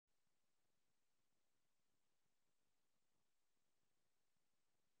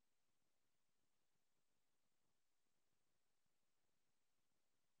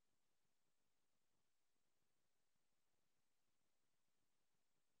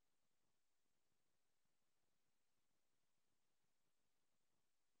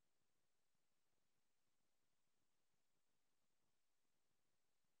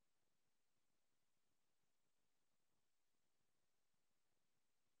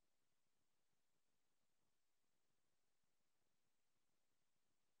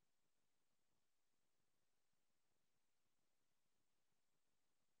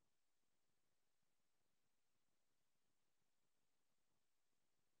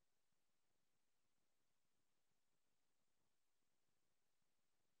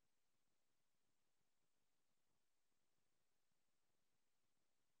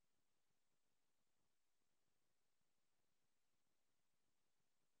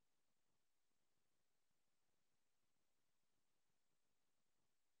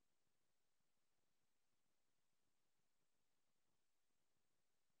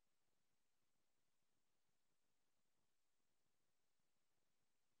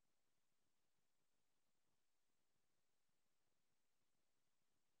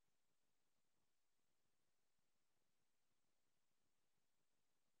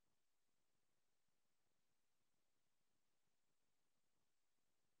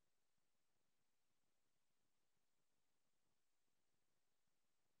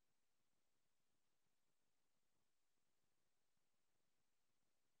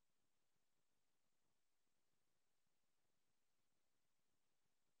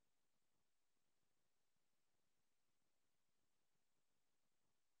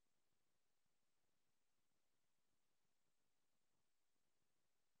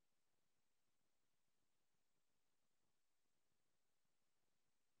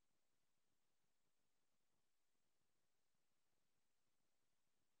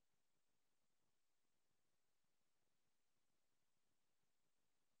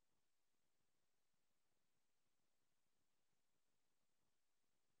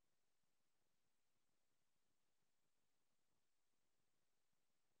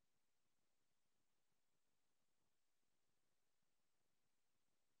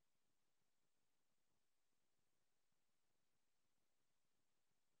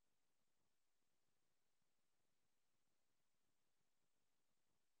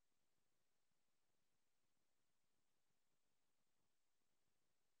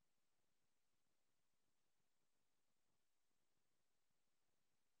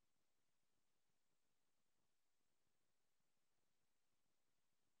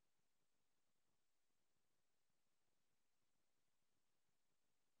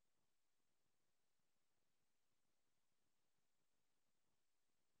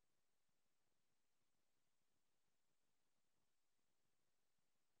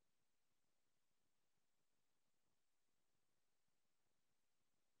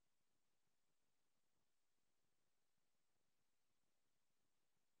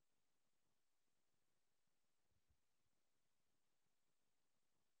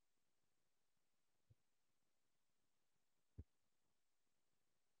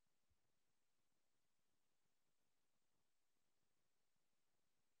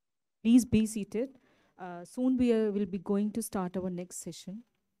Please be seated. Soon we will be going to start our next session.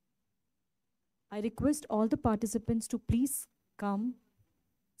 I request all the participants to please come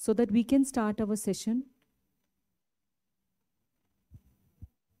so that we can start our session.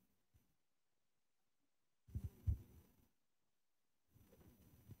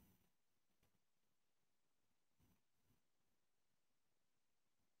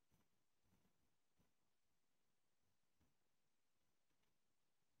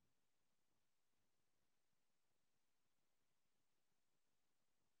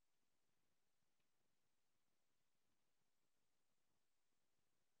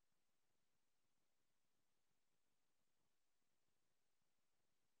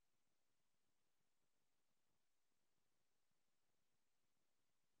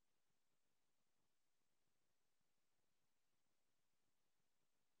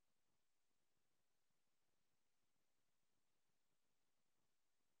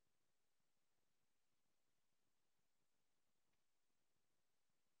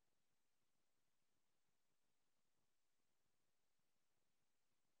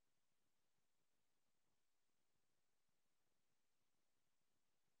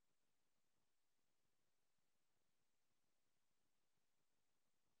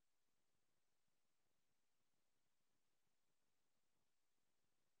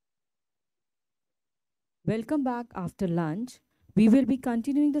 Welcome back after lunch. We will be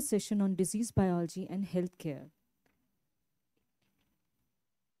continuing the session on disease biology and healthcare.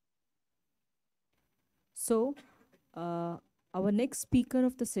 So, our next speaker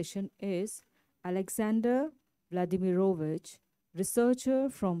of the session is Alexander Vladimirovich, researcher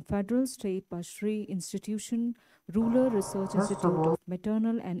from Federal State Bashri Institution, Rural Research Institute of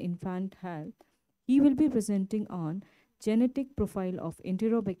Maternal and Infant Health. He will be presenting on genetic profile of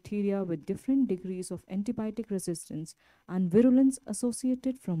Enterobacteria with different degrees of antibiotic resistance and virulence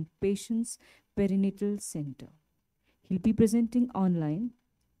associated from patients' perinatal center. He'll be presenting online.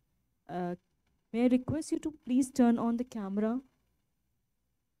 May I request you to please turn on the camera?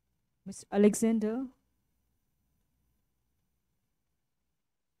 Mr. Alexander.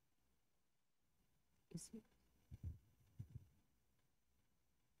 Is he?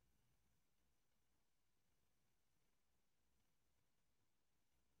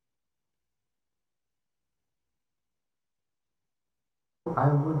 I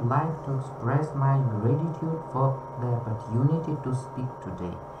would like to express my gratitude for the opportunity to speak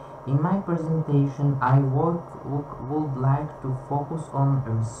today. In my presentation, I would like to focus on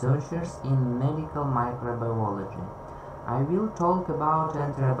researchers in medical microbiology. I will talk about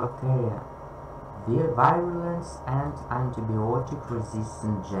Enterobacteria, virulence, and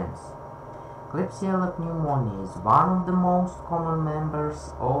antibiotic-resistant genes. Klebsiella pneumoniae is one of the most common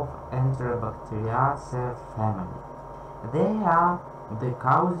members of Enterobacteriaceae family. They are the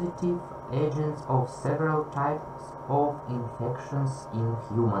causative agents of several types of infections in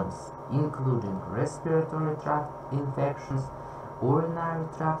humans, including respiratory tract infections, urinary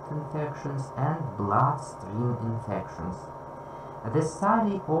tract infections, and bloodstream infections. The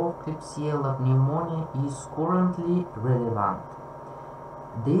study of Klebsiella pneumoniae is currently relevant.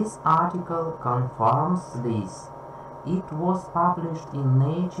 This article confirms this. It was published in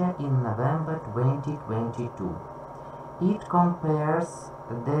Nature in November 2022. It compares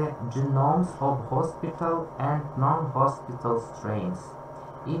the genomes of hospital and non-hospital strains.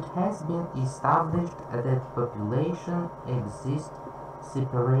 It has been established that populations exist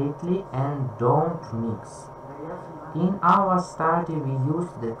separately and don't mix. In our study, we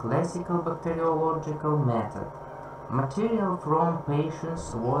used the classical bacteriological method. Material from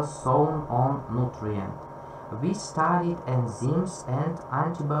patients was sown on nutrient. We studied enzymes and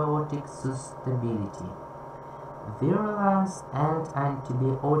antibiotic susceptibility. Virulence and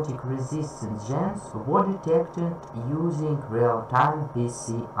antibiotic-resistant genes were detected using real-time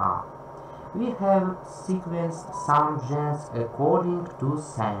PCR. We have sequenced some genes according to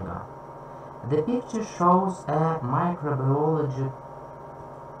Sanger. The picture shows a microbiology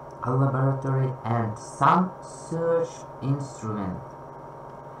laboratory and some search instrument.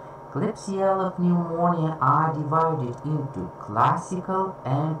 Klebsiella pneumoniae are divided into classical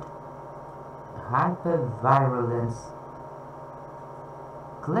and hypervirulence.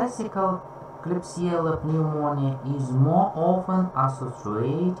 Classical Klebsiella pneumoniae is more often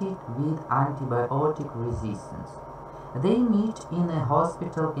associated with antibiotic resistance. They meet in a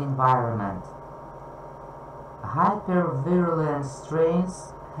hospital environment. Hypervirulent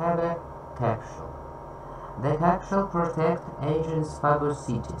strains have a capsule. The capsule protects against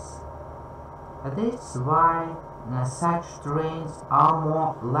phagocytosis. That's why such strains are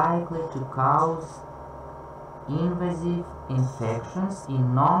more likely to cause invasive infections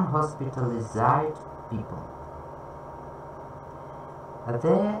in non-hospitalized people.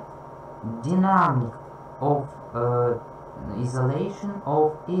 The dynamic of isolation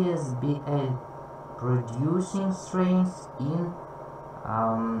of ESBL producing strains in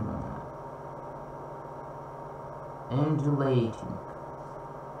undulating.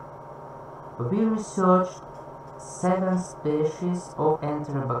 We researched 7 species of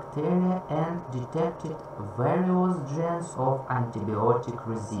Enterobacteria and detected various genes of antibiotic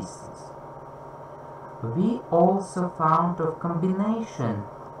resistance. We also found a combination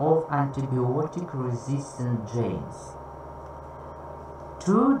of antibiotic-resistant genes.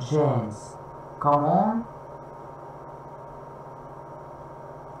 2 genes common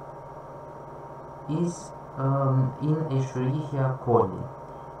is in Escherichia coli.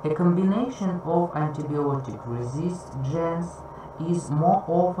 A combination of antibiotic-resistant genes is more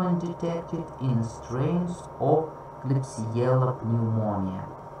often detected in strains of Klebsiella pneumonia.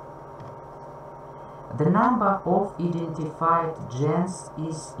 The number of identified genes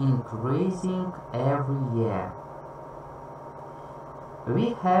is increasing every year.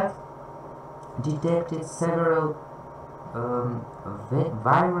 We have detected several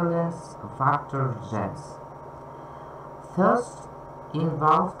virulence factor genes. First,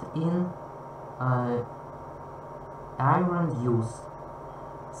 involved in iron use.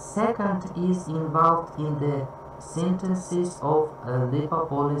 Second is involved in the synthesis of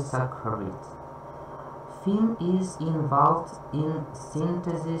lipopolysaccharides. Fim is involved in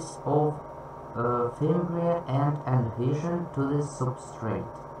synthesis of fimbria and adhesion to the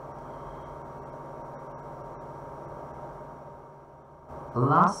substrate.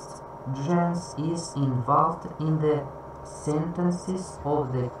 Last, gens is involved in the synthesis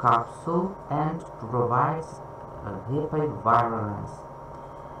of the capsule and provides hypervirulence.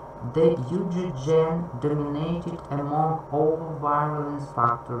 The UG gene dominated among all virulence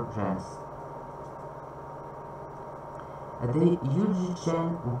factor genes. The UG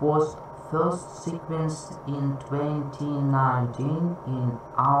gene was first sequenced in 2019 in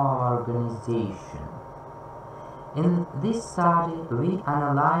our organization. In this study, we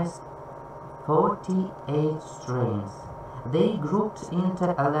analyzed 48 strains. They grouped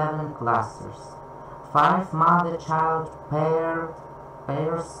into 11 clusters. 5 mother-child pairs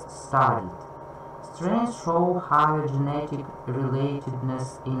studied. Strains show higher genetic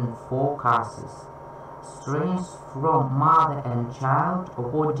relatedness in 4 cases. Strains from mother and child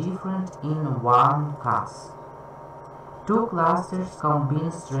were different in 1 case. 2 clusters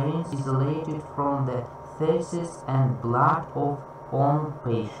combined strains isolated from the feces and blood of on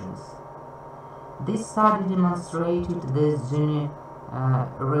patients. This study demonstrated the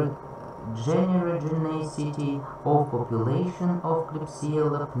generogenicity of population of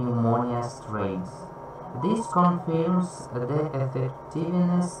Klebsiella pneumonia strains. This confirms the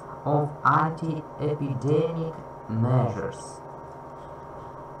effectiveness of anti-epidemic measures.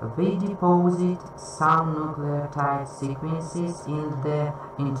 We deposit some nucleotide sequences in the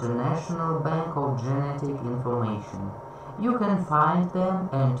International Bank of Genetic Information. You can find them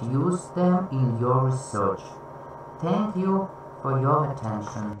and use them in your research. Thank you for your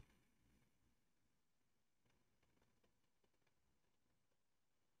attention.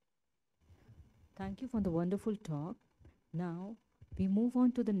 Thank you for the wonderful talk. Now we move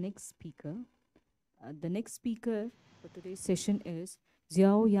on to the next speaker. The next speaker for today's session is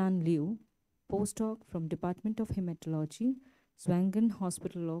Xiaoyan Liu, postdoc from Department of Hematology, Zhuanghan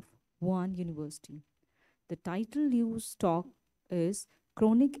Hospital of Wuhan University. The title Liu's talk is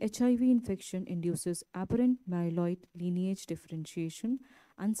Chronic HIV infection induces aberrant myeloid lineage differentiation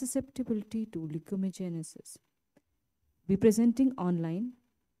and susceptibility to leukemogenesis. Be presenting online.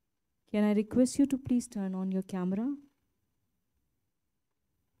 Can I request you to please turn on your camera?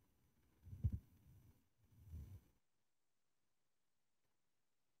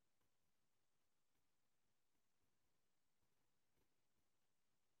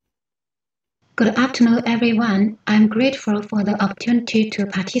 Good afternoon, everyone. I'm grateful for the opportunity to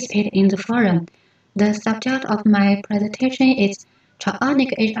participate in the forum. The subject of my presentation is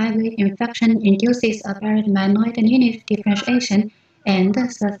Chronic HIV infection induces aberrant myeloid lineage differentiation and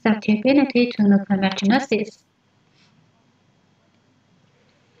susceptibility to leukemogenesis.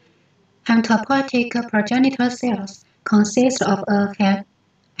 Hematopoietic progenitor cells consist of a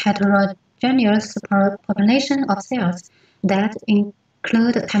heterogeneous population of cells that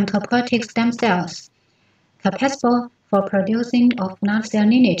include hematopoietic stem cells, capable for producing of blood cell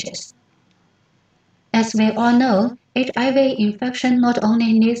lineages. As we all know, HIV infection not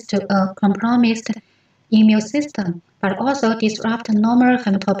only leads to a compromised immune system, but also disrupts normal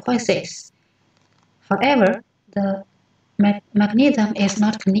hematopoiesis. However, the mechanism is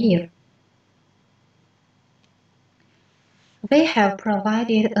not clear. We have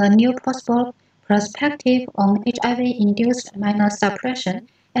provided a new possible perspective on HIV-induced immunosuppression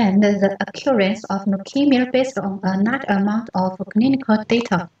and the occurrence of leukemia based on a large amount of clinical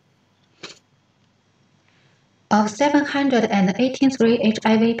data. Of 783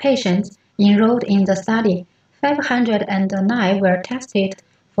 HIV patients enrolled in the study, 509 were tested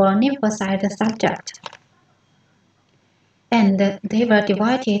for lymphocyte subjects, and they were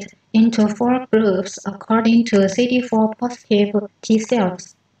divided into 4 groups according to CD4 positive T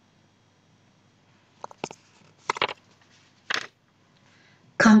cells.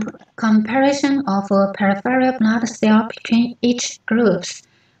 Comparison of peripheral blood cell between each groups,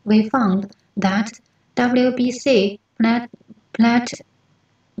 we found that WBC platelet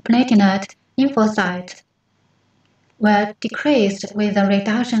lymphocytes were decreased with a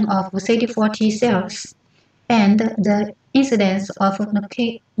reduction of CD4 T cells, and the incidence of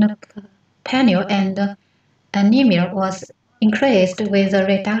leukopenia and anemia was increased with a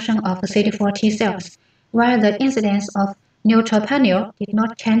reduction of CD4 T cells, while the incidence of neutropenia did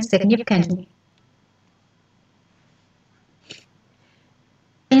not change significantly.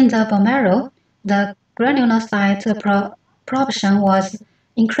 In the bone marrow, the granulocyte proportion was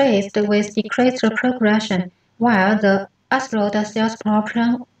increased with decreased progression, while the astrocyte cells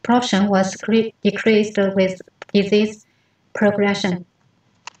proportion was decreased with disease progression.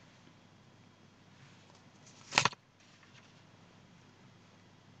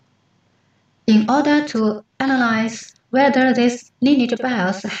 In order to analyze whether this lineage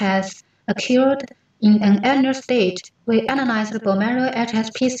bias has occurred in an earlier stage, we analyzed bone marrow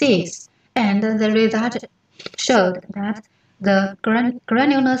HSPCs, and the result showed that the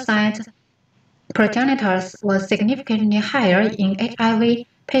granulocyte progenitors was significantly higher in HIV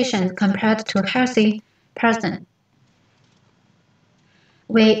patients compared to healthy persons.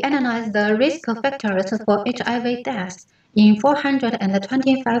 We analyzed the risk factors for HIV deaths in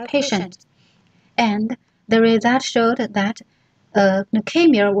 425 patients, and the result showed that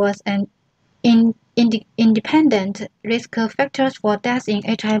leukemia was an independent risk factor for death in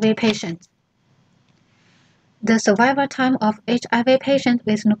HIV patients. The survival time of HIV patients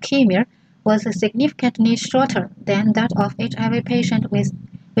with leukemia was significantly shorter than that of HIV patients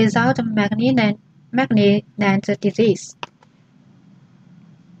without malignant disease.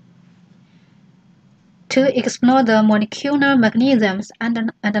 To explore the molecular mechanisms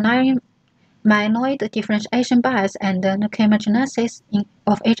underlying myeloid differentiation bias and leukemogenesis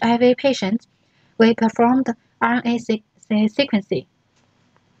of HIV patients, we performed RNA sequencing,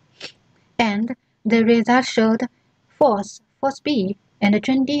 and the results showed FOS B, and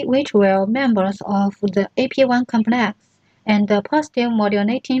Gen D, which were members of the AP1 complex, and the positive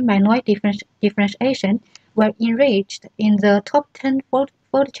modulating myeloid differentiation were enriched in the top 10 fold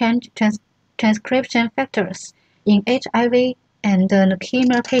change transcription factors in HIV and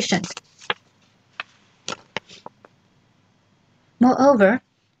leukemia patients. Moreover,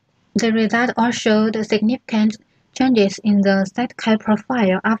 the results all showed significant changes in the cytokine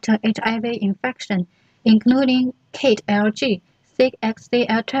profile after HIV infection, including KIT-LG,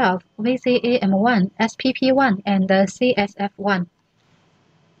 SIG-XCL12, VCAM1, SPP1, and CSF1.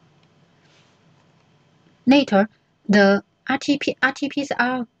 Later, the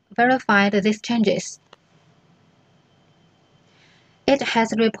RT-PCR verified these changes. It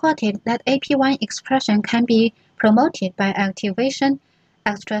has reported that AP1 expression can be promoted by activation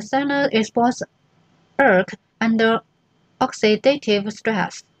extracellular response ERK under oxidative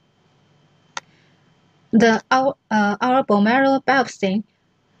stress. Our bone marrow biopsy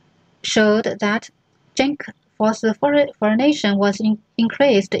showed that zinc phosphorylation was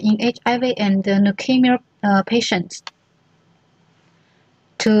increased in HIV and leukemia patients.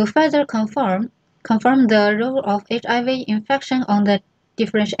 To further confirm the role of HIV infection on the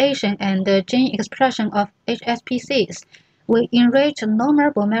differentiation and the gene expression of HSPCs, we enriched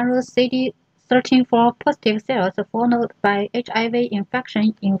normal bone marrow CD34 positive cells followed by HIV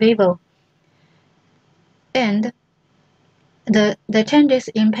infection in vivo, and the changes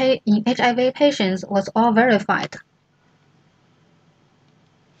in HIV patients was all verified.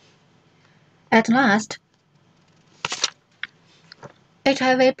 At last,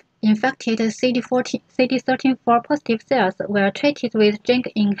 HIV-infected CD34 positive cells were treated with zinc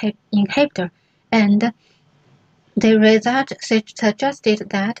inhibitor, and the result suggested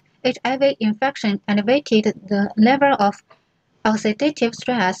that HIV infection elevated the level of oxidative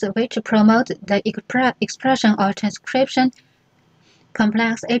stress, which promotes the expression of transcription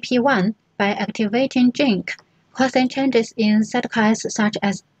complex AP1 by activating zinc, causing changes in cytokines such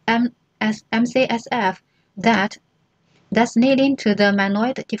as MCSF, thus leading to the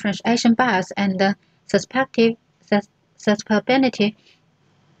myeloid differentiation bias and the susceptibility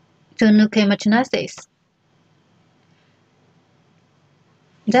to leukemogenesis.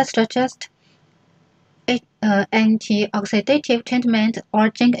 That suggests antioxidative treatment or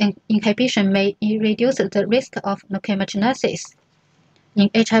gene inhibition may reduce the risk of leukemogenesis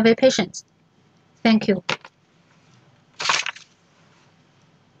in HIV patients. Thank you.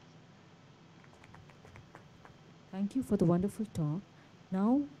 Thank you for the wonderful talk.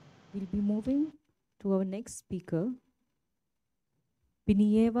 Now we'll be moving to our next speaker,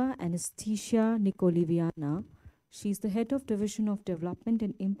 Pinyaeva Anastasiya Nikolaevna. She's the head of Division of Development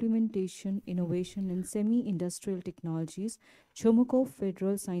and Implementation Innovation in Semi-Industrial Technologies, Chomukov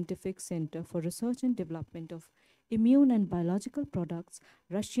Federal Scientific Center for Research and Development of Immune and Biological Products,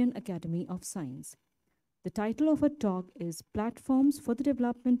 Russian Academy of Science. The title of her talk is Platforms for the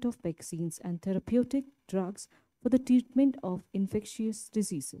Development of Vaccines and Therapeutic Drugs for the Treatment of Infectious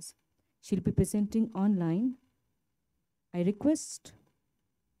Diseases. She'll be presenting online. I request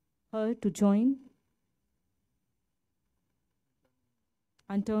her to join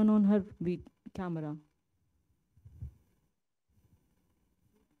and turn on her camera.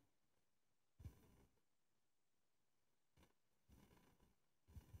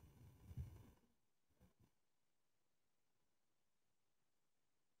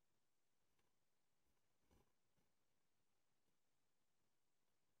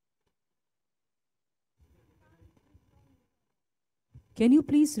 Can you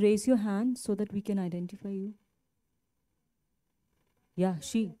please raise your hand so that we can identify you? Yeah,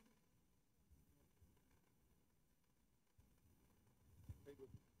 she.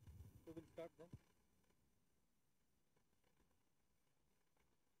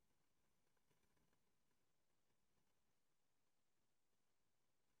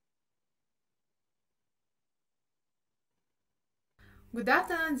 Good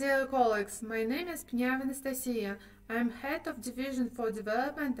afternoon, dear colleagues. My name is Pinyaeva Anastasiya. I am head of Division for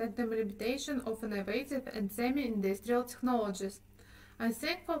Development and Implementation of Innovative and Semi-Industrial Technologies. I'm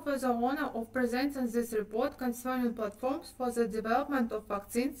thankful for the honor of presenting this report concerning platforms for the development of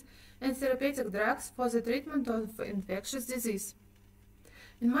vaccines and therapeutic drugs for the treatment of infectious disease.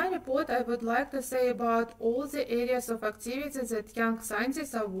 In my report, I would like to say about all the areas of activity that young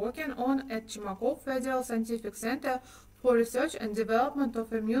scientists are working on at Chomukov Federal Scientific Center for Research and Development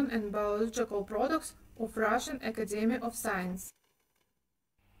of Immune and Biological Products of Russian Academy of Science.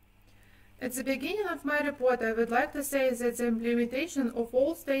 At the beginning of my report, I would like to say that the implementation of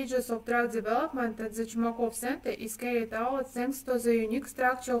all stages of drug development at the Chomukov Center is carried out thanks to the unique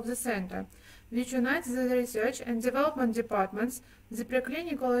structure of the center, which unites the research and development departments, the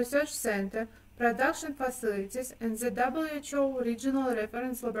preclinical research center, production facilities, and the WHO Regional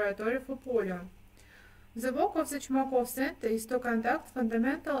Reference Laboratory for Polio. The work of the Chomukov Center is to conduct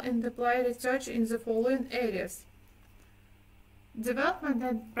fundamental and applied research in the following areas: development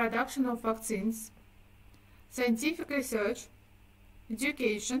and production of vaccines, scientific research,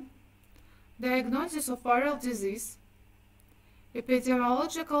 education, diagnosis of viral disease,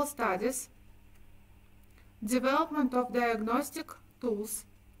 epidemiological studies, development of diagnostic tools,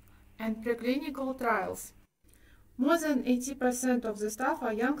 and preclinical trials. More than 80% of the staff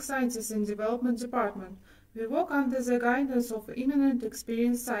are young scientists in development department. We work under the guidance of eminent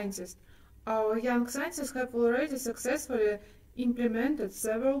experienced scientists. Our young scientists have already successfully implemented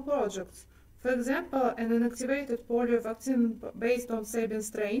several projects. For example, an inactivated polio vaccine based on Sabin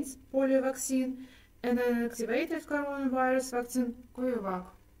strains, polio vaccine, and an inactivated coronavirus vaccine, Covivac.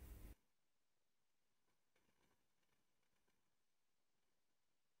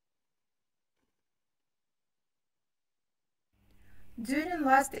 During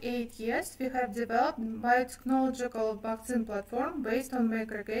last 8 years, we have developed biotechnological vaccine platform based on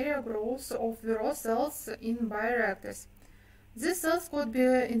microcarrier growth of viral cells in bioreactors. These cells could be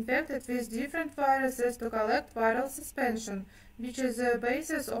infected with different viruses to collect viral suspension, which is the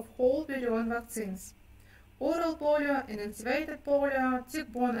basis of whole virion vaccines. Oral polio, inactivated polio,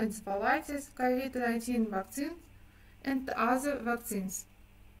 tick-borne encephalitis, COVID-19 vaccines, and other vaccines.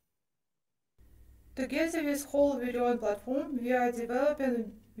 Together with whole virion platform, we are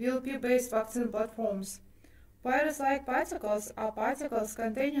developing VLP-based vaccine platforms. Virus-like particles are particles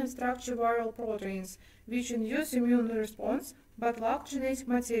containing structured viral proteins, which induce immune response but lack genetic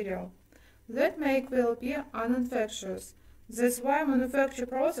material. That make VLP uninfectious. That's why manufacture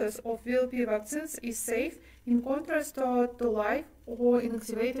process of VLP vaccines is safe in contrast to live or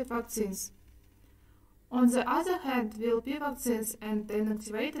inactivated vaccines. On the other hand, VLP vaccines and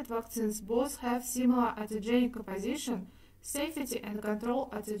inactivated vaccines both have similar antigenic composition, safety and control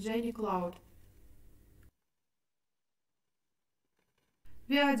antigenic load.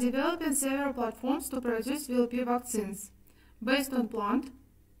 We are developing several platforms to produce VLP vaccines based on plant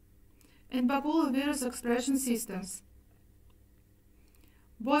and baculovirus expression systems.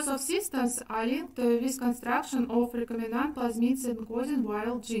 Both of systems are linked with construction of recombinant plasmids encoding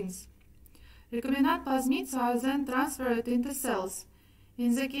viral genes. Recombinant plasmids are then transferred into cells.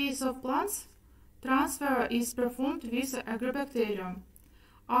 In the case of plants, transfer is performed with Agrobacterium.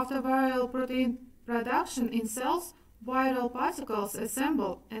 After viral protein production in cells, viral particles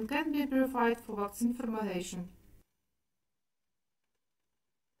assemble and can be purified for vaccine formulation.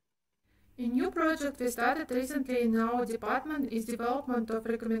 A new project we started recently in our department is development of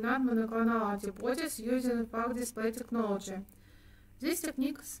recombinant monoclonal antibodies using FAC display technology. These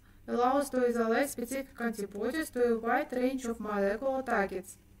techniques allow us to isolate specific antibodies to a wide range of molecular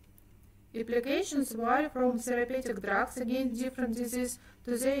targets. Applications vary from therapeutic drugs against different diseases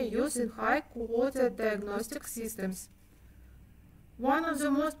to their use in high-quality diagnostic systems. One of the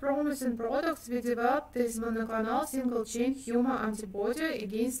most promising products we developed is monoclonal single-chain human antibody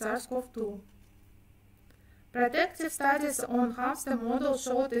against SARS-CoV-2. Protective studies on hamster model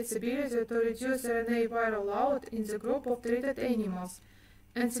showed its ability to reduce RNA viral load in the group of treated animals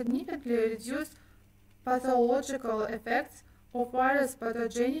and significantly reduced pathological effects of virus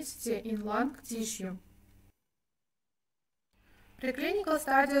pathogenicity in lung tissue. Preclinical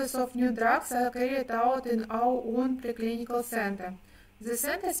studies of new drugs are carried out in our own preclinical center. The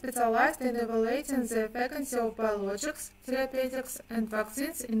center is specialized in evaluating the efficacy of biologics, therapeutics, and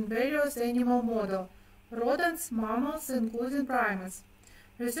vaccines in various animal models, rodents, mammals, including primates.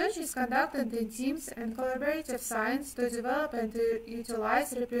 Research is conducted in teams and collaborative science to develop and to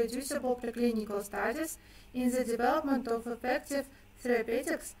utilize reproducible preclinical studies in the development of effective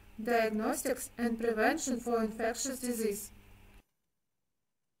therapeutics, diagnostics, and prevention for infectious disease.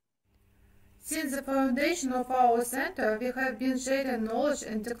 Since the foundation of our center, we have been sharing knowledge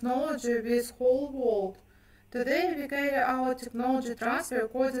and technology with the whole world. Today, we carry out technology transfer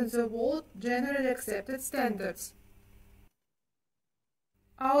according to the world generally accepted standards.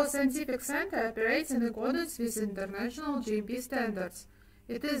 Our scientific center operates in accordance with international GMP standards.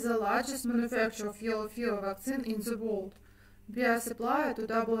 It is the largest manufacturer of yellow fever vaccine in the world. We are supplier to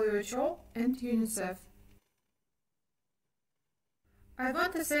WHO and UNICEF. I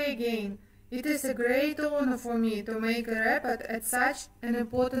want to say again, it is a great honor for me to make a report at such an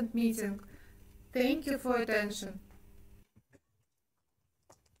important meeting. Thank you for attention.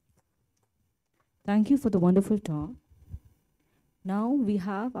 Thank you for the wonderful talk. Now we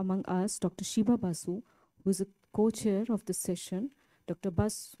have among us Dr. Shiba Basu, who is a co-chair of this session. Dr.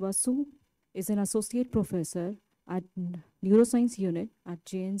 Basu is an associate professor at Neuroscience Unit at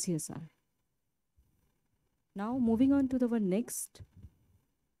JNCSR. Now moving on to our next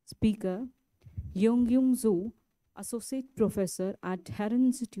speaker, Yingyu Zhou, associate professor at Heron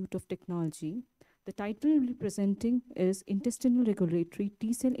Institute of Technology. The title representing is Intestinal Regulatory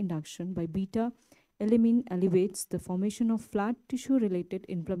T-cell Induction by β-Elemene Alleviates the formation of flat tissue-related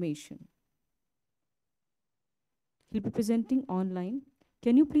inflammation. He'll be presenting online.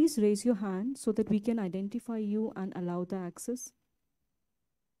 Can you please raise your hand so that we can identify you and allow the access?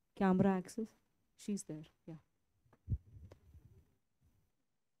 Camera access? She's there, yeah.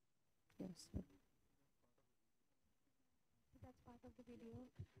 Yes. That's part of the video.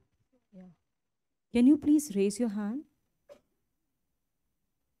 Yeah. Can you please raise your hand?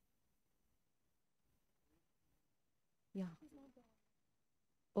 Yeah.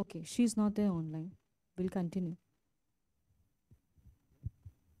 Okay, she's not there online. We'll continue.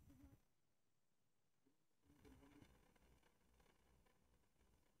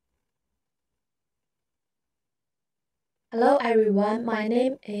 Hello everyone, my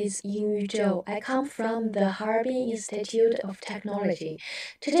name is Zhou. I come from the Harbin Institute of Technology.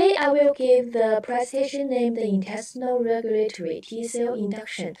 Today I will give the presentation named the Intestinal Regulatory T-cell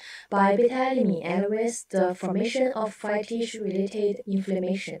Induction by β-Elemene Alleviates the formation of flat tissue-related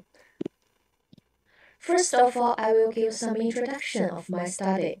inflammation. First of all, I will give some introduction of my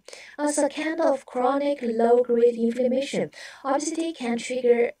study. As a kind of chronic low-grade inflammation, obesity can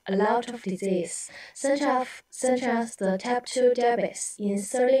trigger a lot of disease, such as the type 2 diabetes,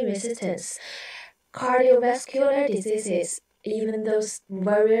 insulin resistance, cardiovascular diseases, even those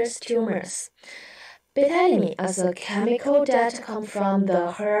various tumors. Beta-Elemene is a chemical that comes from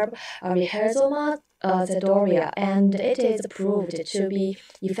the herb Rhizoma Zadoria, and it is proved to be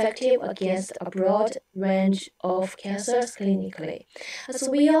effective against a broad range of cancers clinically. As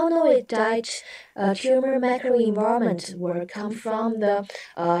we all know it that tumor microenvironment will come from the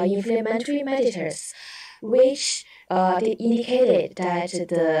inflammatory mediators, which indicated that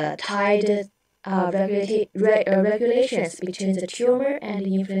the tide regulations between the tumor and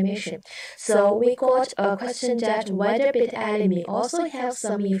the inflammation. So we got a question that whether beta-Elemene also have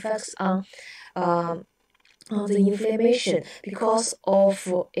some effects on the inflammation because of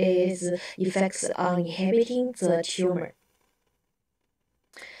its effects on inhibiting the tumor.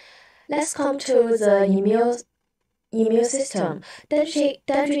 Let's come to the immune system.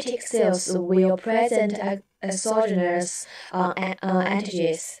 Dendritic cells will present exogenous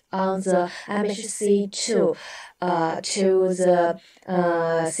antigens on the MHC2 to the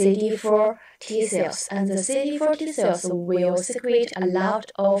CD4 T cells, and the CD4 T cells will secrete a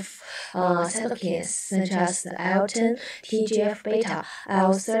lot of cytokines such as the IL-10, TGF-beta,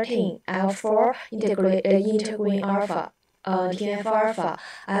 IL-13, IL-4, integrin alpha, TNF-alpha,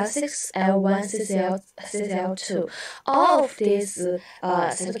 IL-6, IL-1, CCL2. All of these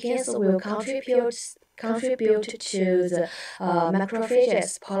cytokines will contribute to the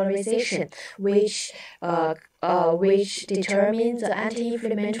macrophages polarization, which determines the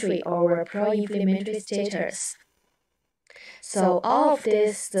anti-inflammatory or pro-inflammatory status. So all of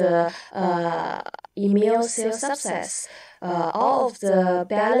this immune cell subsets, all of the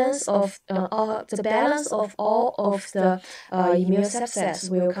balance of all of the immune subsets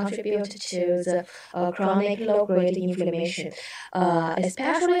will contribute to the chronic low-grade inflammation,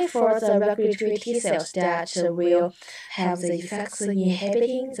 especially for the regulatory T cells that will have the effects in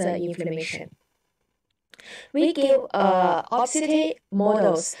inhibiting the inflammation. We give obesity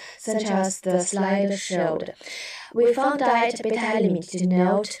models such as the slide showed. We found that beta-Elemene did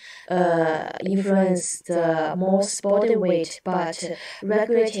not influence the most body weight, but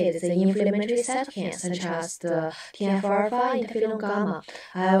regulated the inflammatory cytokines such as the TNF-alpha, interferon gamma,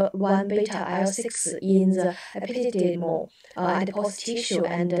 IL-1 beta, IL-6 in the epididymal adipose tissue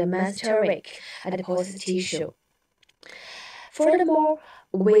and the mesenteric adipose tissue. Furthermore,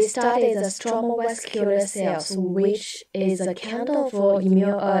 we studied the stromal-vascular cells, which is a kind of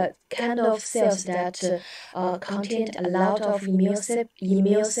cells that contain a lot of immune cell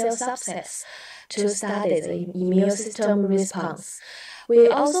subsets to study the immune system response. We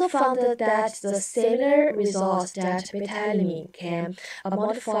also found that the similar results that beta-Elemene can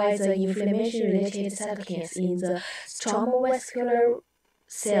modify the inflammation-related cytokines in the stromal-vascular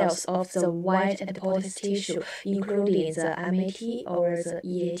cells of the white adipose tissue, including the MAT or the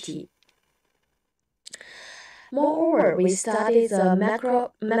EAT. Moreover, we studied the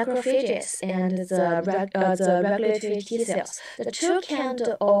macrophages and the regulatory T cells, the two kinds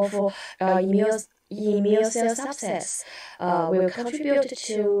of immune cell subsets will contribute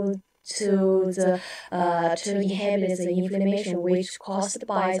to inhibit the inflammation which caused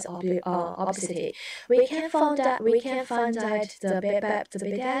by the obesity. We can find that the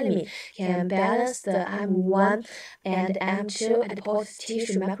beta-Elemene can balance the M1 and M2 adipose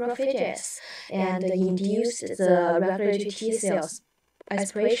tissue macrophages and induce the regulatory T cells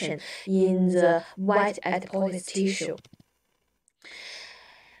expression in the white adipose tissue.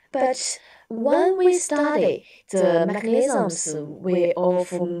 But when we study the mechanisms of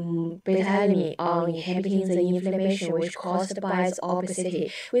beta-Elemene on inhibiting the inflammation which caused by the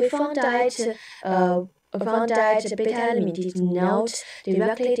obesity, we found that beta-Elemene did not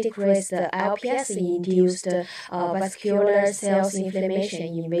directly decrease the LPS-induced vascular cells inflammation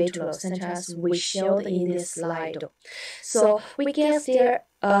in vitro, such as we showed in this slide. So we guess there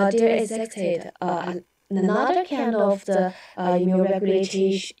existed another kind of the immune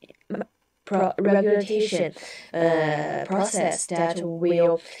regulation process that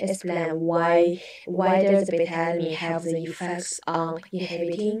will explain why does the beta-Elemene have the effects on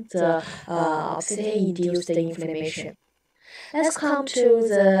inhibiting the obesity-induced inflammation. Let's come to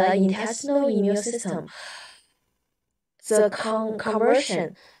the intestinal immune system. The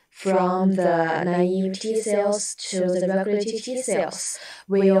conversion from the naive T cells to the regulatory T cells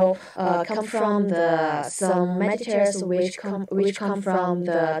will come from some mediators which come from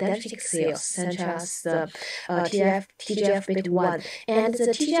the dendritic cells, such as the TGF-beta1, and the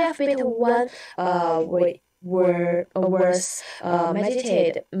TGF-beta1 was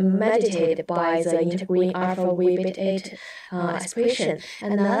mediated by the integrin alpha V-beta8 expression.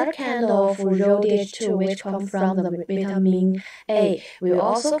 Another kind of RODH2 which comes from the vitamin A will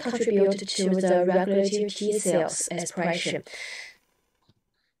also contribute to the regulatory T cells expression.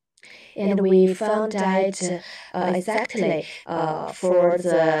 And we found that exactly for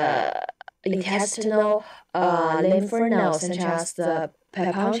the intestinal lymph nodes, such as the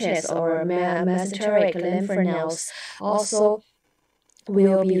Peyronie's or mesenteric lymph nodes, also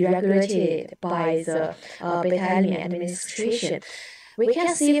will be regulated by the beta-Elemene administration. We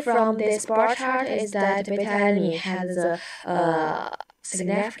can see from this bar chart is that beta-Elemene has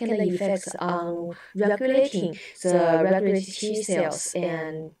significant effects on regulating the regulatory T cells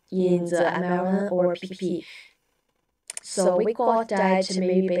and in the MLN or PP. So we got that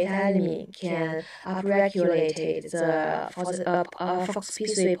maybe beta-Elemene can upregulate the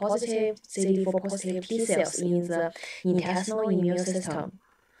FOXP3 positive, CD4 positive T cells in the intestinal immune system.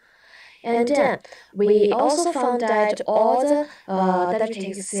 And then we also found that all the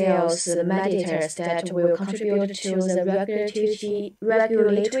dendritic cells mediators that will contribute to the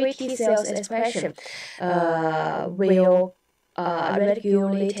regulatory T cells expression will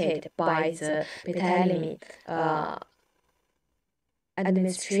regulated by the beta-Elemene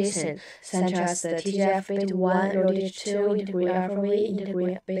administration, such as the TGF beta-1, Lineage-2, integrin alpha-V,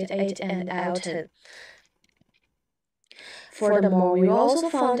 integrin beta-8, and IL-10. Furthermore, we also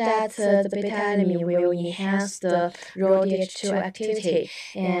found that the beta-Elemene will enhance the Lineage-2 activity,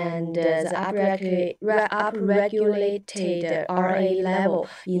 and the upregulated RA level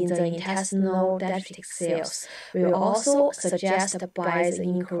in the intestinal dendritic cells will also suggest by the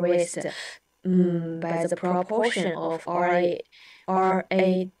increased by the proportion of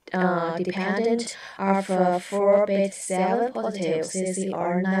RA-dependent alpha-4 beta-7 positive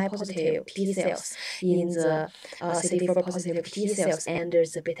CCR9 positive T cells in the CD4 positive T cells under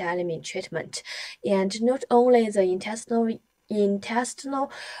the beta-Elemene treatment. And not only the intestinal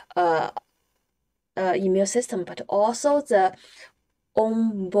immune system, but also the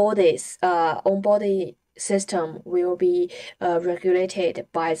on-body system will be regulated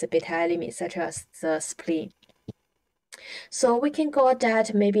by the beta-Elemene, such as the spleen. So we can go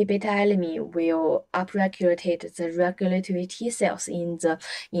that maybe beta-Elemene will upregulate the regulatory T cells in the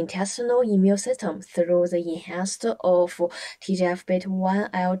intestinal immune system through the enhanced of TGF beta-1,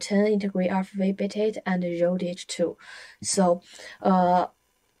 IL-10, integrin alpha-V beta-8, and Lineage-2. So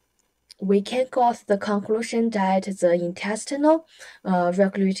we can got the conclusion that the intestinal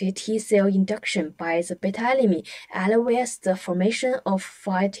regulatory T cell induction by the beta-Elemene elevates the formation of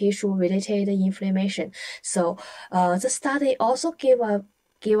fat tissue-related inflammation. So the study also give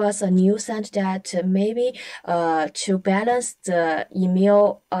us a new sense that maybe to balance the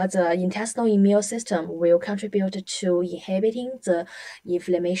intestinal immune system will contribute to inhibiting the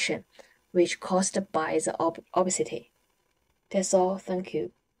inflammation, which caused by the obesity. That's all. Thank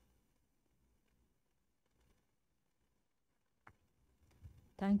you.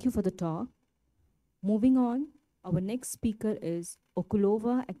 Thank you for the talk. Moving on, our next speaker is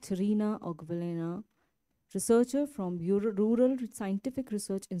Okulova Ekaterina Ogvilena, researcher from Rural Scientific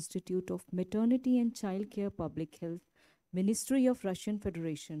Research Institute of Maternity and Child Care Public Health, Ministry of Russian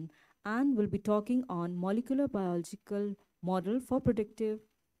Federation, and will be talking on molecular biological model for predicting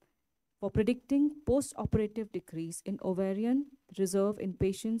post-operative decrease in ovarian reserve in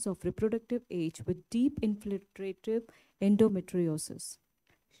patients of reproductive age with deep infiltrative endometriosis.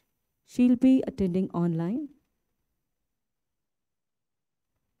 She'll be attending online.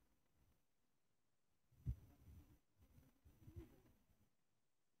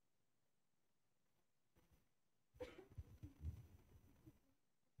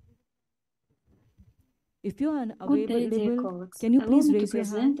 If you are available, can you please raise your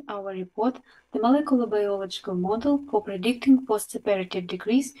hand? Our report, the molecular biological model for predicting postoperative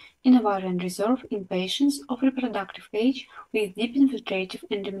decrease in ovarian reserve in patients of reproductive age with deep infiltrative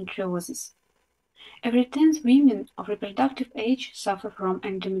endometriosis. Every 10th women of reproductive age suffer from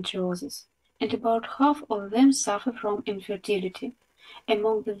endometriosis, and about half of them suffer from infertility.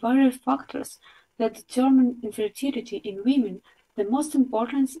 Among the various factors that determine infertility in women, the most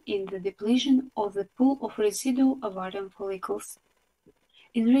important is the depletion of the pool of residual ovarian follicles.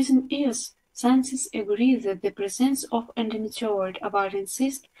 In recent years, scientists agree that the presence of endometrioid ovarian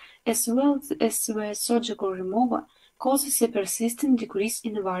cyst, as well as the surgical removal, causes a persistent decrease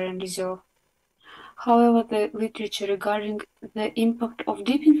in ovarian reserve. However, the literature regarding the impact of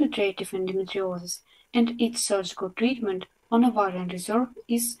deep infiltrative endometriosis and its surgical treatment on ovarian reserve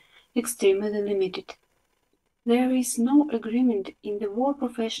is extremely limited. There is no agreement in the world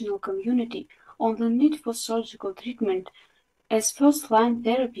professional community on the need for surgical treatment as first-line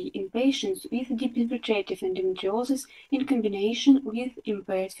therapy in patients with deep infiltrative endometriosis in combination with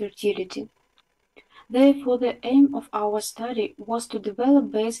impaired fertility. Therefore, the aim of our study was to develop,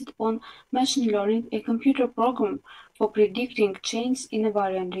 based on machine learning, a computer program for predicting change in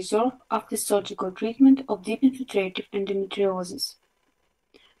ovarian reserve after surgical treatment of deep infiltrative endometriosis.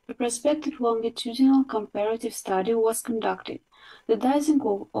 A prospective longitudinal comparative study was conducted, the dicing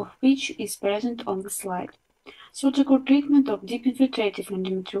of which is present on the slide. Surgical treatment of deep infiltrative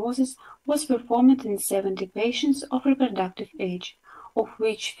endometriosis was performed in 70 patients of reproductive age, of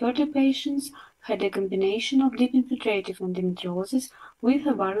which 30 patients had a combination of deep infiltrative endometriosis with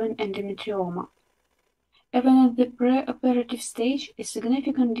ovarian endometrioma. Even at the pre-operative stage, a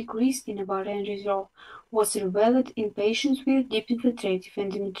significant decrease in ovarian reserve was revealed in patients with deep infiltrative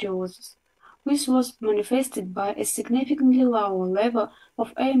endometriosis. This was manifested by a significantly lower level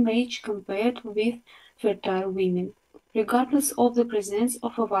of AMH compared with fertile women, regardless of the presence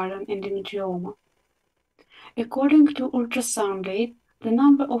of ovarian endometrioma. According to ultrasound data, the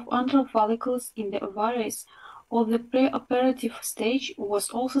number of antral follicles in the ovaries of the preoperative stage was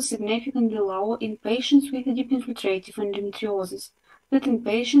also significantly lower in patients with deep infiltrative endometriosis than in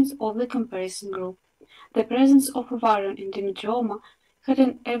patients of the comparison group. The presence of ovarian endometrioma had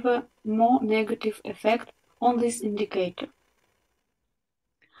an ever more negative effect on this indicator.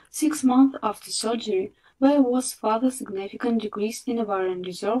 6 months after surgery, there was further significant decrease in ovarian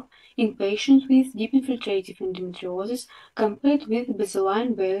reserve in patients with deep infiltrative endometriosis compared with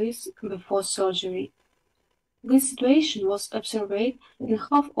baseline values before surgery. This situation was observed in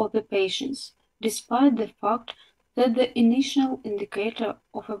half of the patients, despite the fact that the initial indicator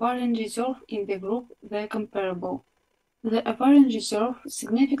of ovarian reserve in the group were comparable. The ovarian reserve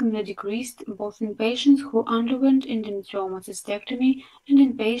significantly decreased both in patients who underwent endometrioma cystectomy and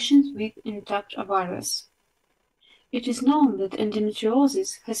in patients with intact ovaries. It is known that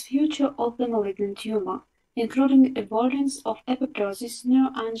endometriosis has features of the malignant tumor, including avoidance of apoptosis,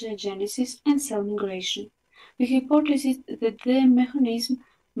 neuroangiogenesis, and cell migration. The hypothesis that the mechanism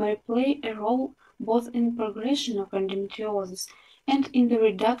may play a role both in progression of endometriosis and in the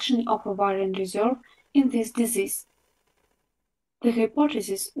reduction of ovarian reserve in this disease. The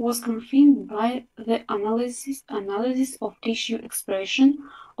hypothesis was confirmed by the analysis of tissue expression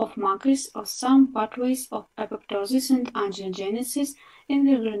of markers of some pathways of apoptosis and angiogenesis in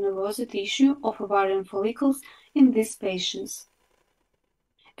the granulosa tissue of ovarian follicles in these patients.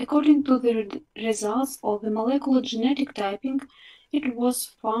 According to the results of the molecular genetic typing, it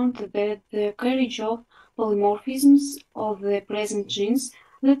was found that the carriage of polymorphisms of the present genes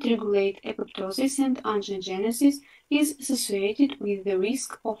that regulate apoptosis and angiogenesis is associated with the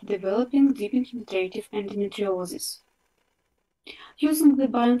risk of developing deep infiltrative endometriosis. Using the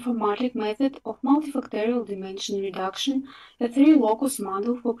bioinformatic method of multifactorial dimension reduction, a 3-locus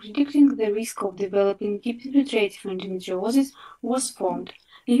model for predicting the risk of developing deep infiltrative endometriosis was formed.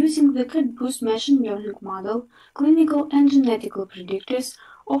 Using the CAT-boost machine learning model, clinical and genetical predictors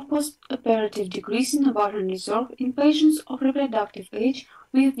of postoperative decrease in ovarian reserve in patients of reproductive age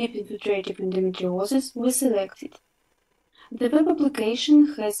with deep infiltrative endometriosis were selected. The web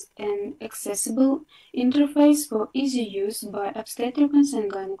application has an accessible interface for easy use by obstetricians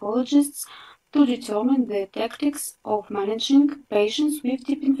and gynecologists to determine the tactics of managing patients with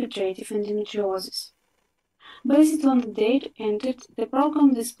deep infiltrative endometriosis. Based on the data entered, the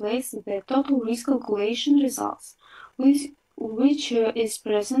program displays the total risk calculation results, which is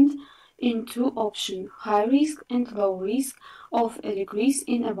present in 2 options, high risk and low risk of a decrease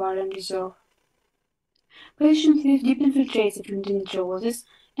in ovarian reserve. Patients with deep infiltrative endometriosis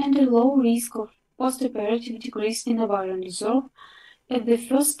and a low risk of postoperative decrease in ovarian reserve at the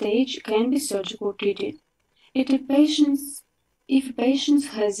first stage can be surgically treated. If a patient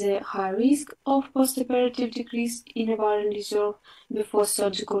has a high risk of postoperative decrease in ovarian reserve before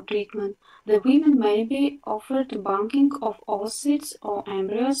surgical treatment, the women may be offered banking of oocytes or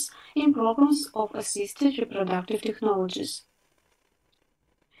embryos in programs of assisted reproductive technologies.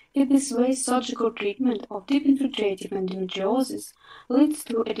 In this way, surgical treatment of deep infiltrative endometriosis leads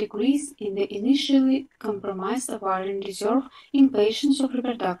to a decrease in the initially compromised ovarian reserve in patients of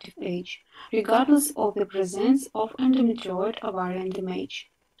reproductive age, regardless of the presence of endometrioid ovarian damage.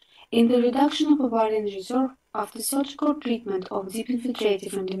 In the reduction of ovarian reserve after surgical treatment of deep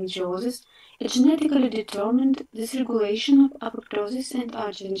infiltrative endometriosis, a genetically determined dysregulation of apoptosis and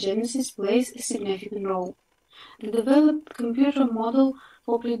angiogenesis plays a significant role. The developed computer model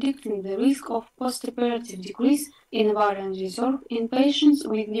for predicting the risk of postoperative decrease in ovarian reserve in patients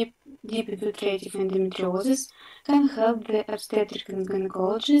with deep infiltrative endometriosis can help the obstetric and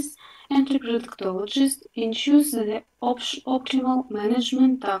gynecologist and reproductologist in choosing the optimal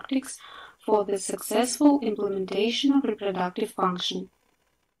management tactics for the successful implementation of reproductive function.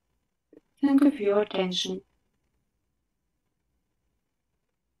 Thank you for your attention.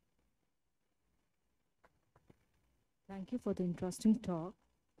 Thank you for the interesting talk.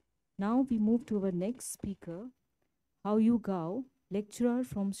 Now we move to our next speaker, Yu Gao, lecturer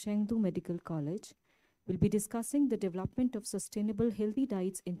from Chengdu Medical College, will be discussing the development of sustainable healthy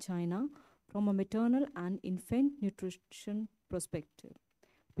diets in China from a maternal and infant nutrition perspective.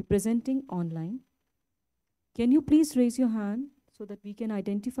 Be presenting online. Can you please raise your hand so that we can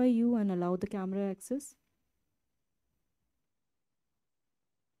identify you and allow the camera access.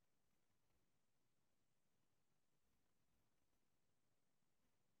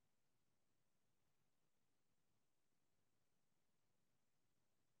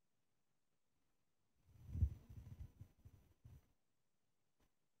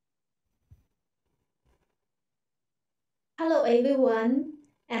 Hello everyone,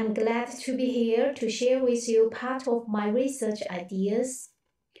 I'm glad to be here to share with you part of my research ideas.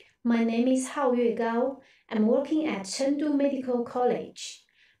 My name is Hao Yuegao. I'm working at Chengdu Medical College.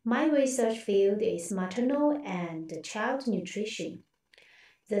 My research field is maternal and child nutrition.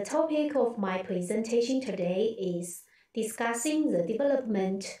 The topic of my presentation today is discussing the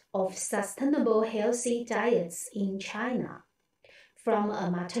development of sustainable healthy diets in China from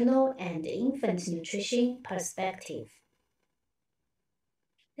a maternal and infant nutrition perspective.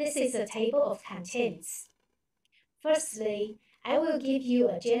 This is a table of contents. Firstly, I will give you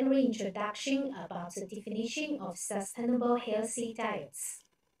a general introduction about the definition of sustainable healthy diets.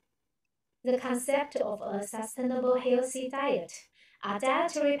 The concept of a sustainable healthy diet are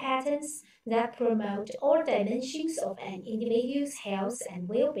dietary patterns that promote all dimensions of an individual's health and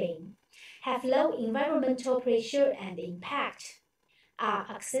well-being, have low environmental pressure and impact, are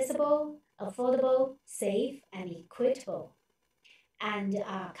accessible, affordable, safe, and equitable, and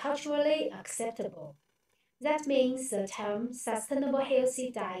are culturally acceptable. That means the term sustainable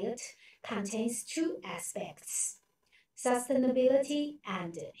healthy diet contains two aspects: sustainability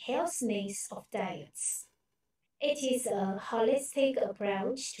and healthiness of diets. It is a holistic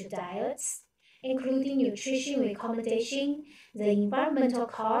approach to diets, including nutrition recommendation, the environmental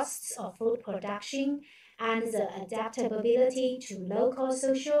costs of food production, and the adaptability to local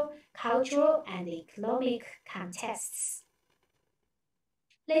social, cultural, and economic contexts.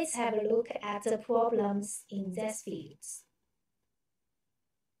 Let's have a look at the problems in these fields.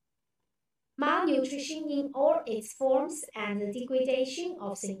 Malnutrition in all its forms and the degradation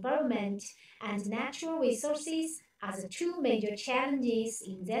of the environment and natural resources are the two major challenges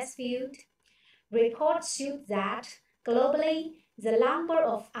in this field. Reports show that, globally, the number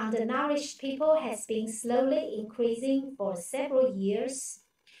of undernourished people has been slowly increasing for several years,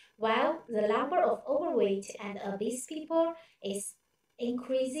 while the number of overweight and obese people is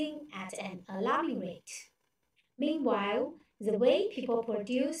increasing at an alarming rate. Meanwhile, the way people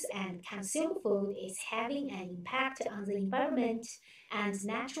produce and consume food is having an impact on the environment and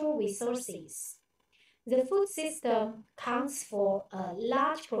natural resources. The food system accounts for a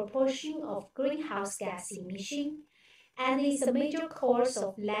large proportion of greenhouse gas emission and is a major cause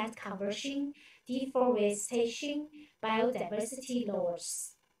of land conversion, deforestation, biodiversity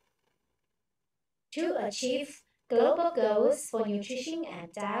loss. To achieve global goals for nutrition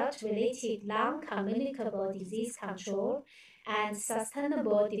and diet-related non-communicable disease control and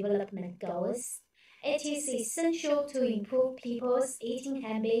sustainable development goals, it is essential to improve people's eating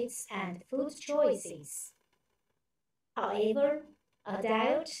habits and food choices. However, a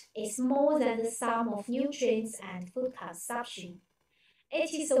diet is more than the sum of nutrients and food consumption.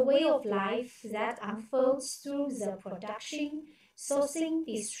 It is a way of life that unfolds through the production, sourcing,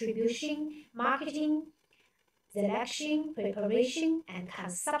 distribution, marketing, selection, preparation, and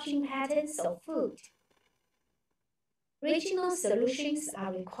consumption patterns of food. Regional solutions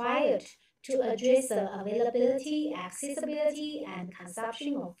are required to address the availability, accessibility, and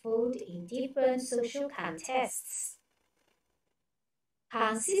consumption of food in different social contexts.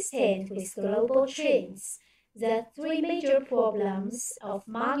 Consistent with global trends, the three major problems of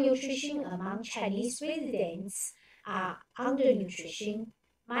malnutrition among Chinese residents are undernutrition,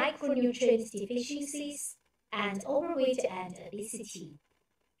 micronutrient deficiencies, and overweight and obesity.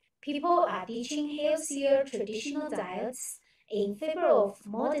 People are ditching healthier traditional diets in favor of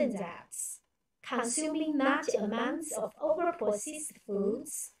modern diets, consuming large amounts of overprocessed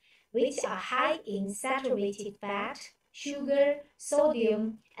foods, which are high in saturated fat, sugar,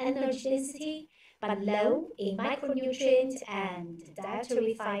 sodium, energy density, but low in micronutrient and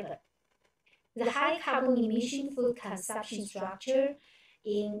dietary fiber. The high carbon emission food consumption structure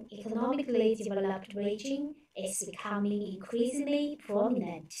in economically developed regions is becoming increasingly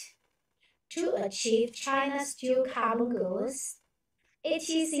prominent. To achieve China's dual carbon goals, it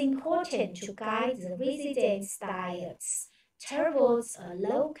is important to guide the residents' diets towards a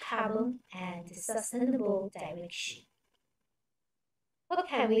low carbon and sustainable direction. What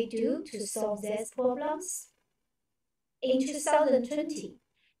can we do to solve these problems? In 2020,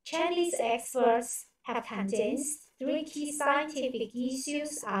 Chinese experts have condensed three key scientific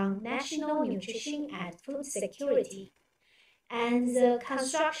issues on national nutrition and food security, and the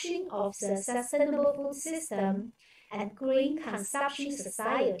construction of the sustainable food system and Green Consumption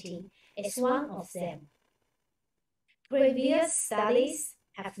Society is one of them. Previous studies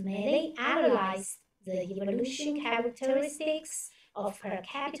have mainly analyzed the evolution characteristics of per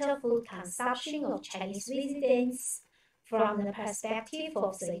capita food consumption of Chinese residents from the perspective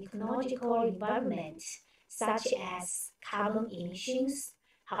of the ecological environment, such as carbon emissions.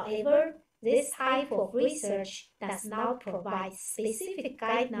 However, this type of research does not provide specific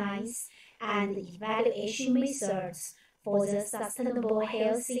guidelines and evaluation methods for the sustainable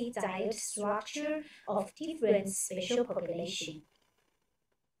healthy diet structure of different spatial populations.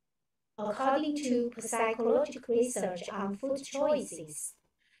 According to psychological research on food choices,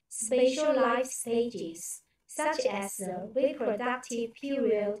 spatial life stages, such as the reproductive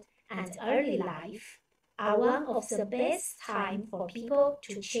period and early life, are one of the best times for people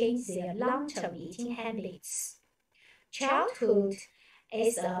to change their long-term eating habits. Childhood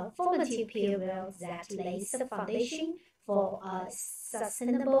is a formative period that lays the foundation for a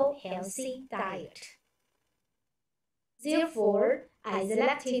sustainable, healthy diet. Therefore, I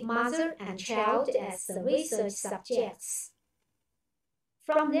selected mother and child as the research subjects.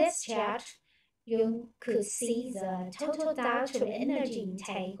 From this chart, you could see the total dietary energy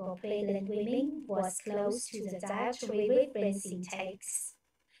intake of pregnant women was close to the dietary reference intakes,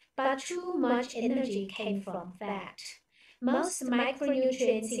 but too much energy came from fat. Most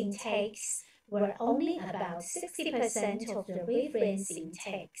micronutrient intakes were only about 60% of the reference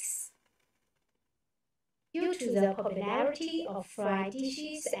intakes. Due to the popularity of fried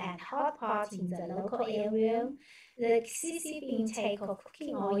dishes and hot pot in the local area, the excessive intake of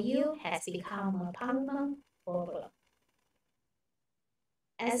cooking oil has become a common problem.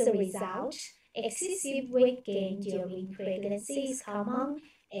 As a result, excessive weight gain during pregnancy is common,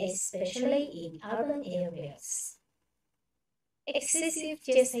 especially in urban areas. Excessive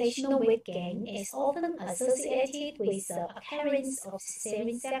gestational weight gain is often associated with the occurrence of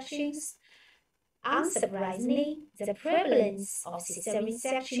cesarean sections. Unsurprisingly, the prevalence of cesarean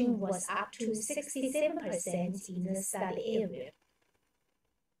section was up to 67% in the study area.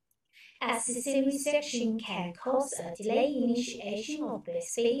 As cesarean section can cause a delayed initiation of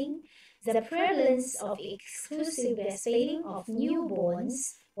breastfeeding, the prevalence of exclusive breastfeeding of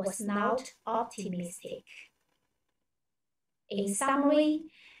newborns was not optimistic. In summary,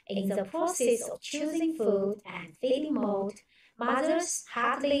 in the process of choosing food and feeding mode, mothers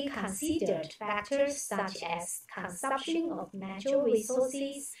hardly considered factors such as consumption of natural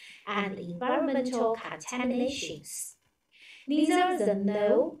resources and environmental contaminations. Neither the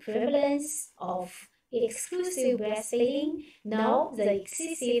no prevalence of exclusive breastfeeding nor the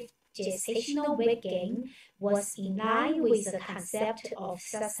excessive gestational weight gain was in line with the concept of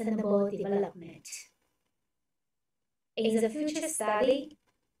sustainable development. In the future study,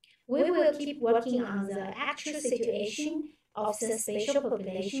 we will keep working on the actual situation of the spatial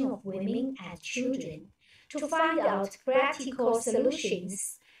population of women and children to find out practical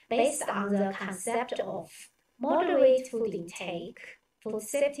solutions based on the concept of moderate food intake, food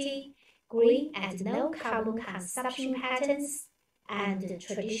safety, green and no carbon consumption patterns, and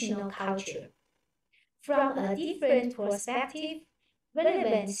traditional culture. From a different perspective,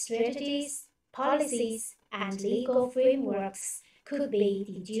 relevant strategies, policies, and legal frameworks could be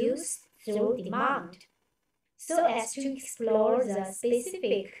deduced through demand, so as to explore the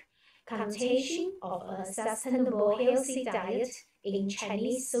specific connotation of a sustainable healthy diet in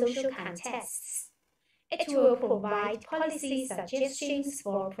Chinese social contexts. It will provide policy suggestions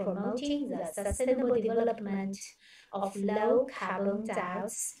for promoting the sustainable development of low-carbon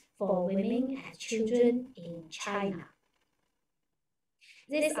diets for women and children in China.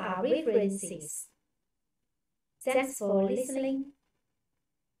 These are references. Thanks for listening.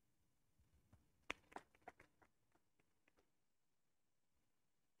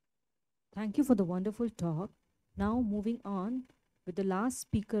 Thank you for the wonderful talk. Now, moving on with the last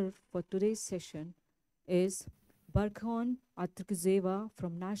speaker for today's session is Barkhon Atrkizeva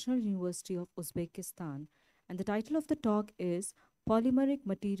from National University of Uzbekistan. And the title of the talk is Polymeric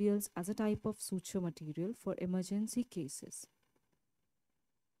Materials as a Type of Suture Material for Emergency Cases.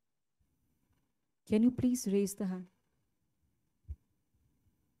 Can you please raise the hand?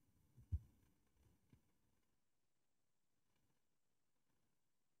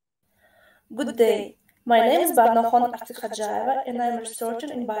 Good day. My name is Barkhon Atrkizeva and I am a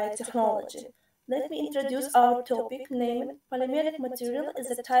researcher in biotechnology. Let me introduce our topic named Polymeric Material is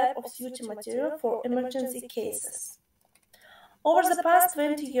a type of suture material for emergency cases. Over the past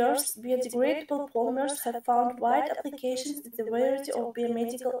 20 years, biodegradable polymers have found wide applications in the variety of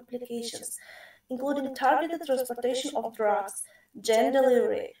biomedical applications, including targeted transportation of drugs, gene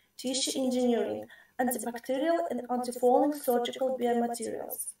delivery, tissue engineering, antibacterial and antifouling surgical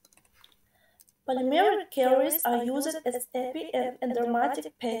biomaterials. Polymeric carriers are used as epi and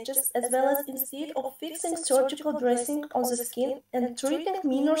endermatic patches, as well as instead of fixing surgical dressing on the skin and treating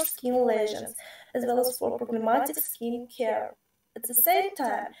minor skin lesions, as well as for problematic skin care. At the same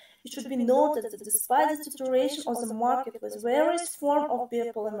time, it should be noted that despite the saturation of the market with various forms of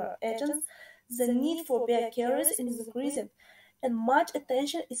biopolymer agents, the need for biocarriers is increasing, and much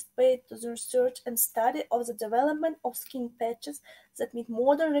attention is paid to the research and study of the development of skin patches that meet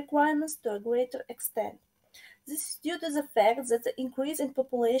modern requirements to a greater extent. This is due to the fact that the increase in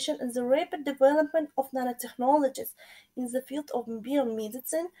population and the rapid development of nanotechnologies in the field of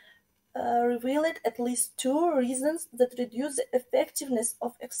biomedicine revealed at least two reasons that reduce the effectiveness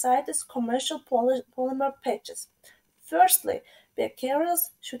of Excites commercial polymer patches. Firstly, biocarriers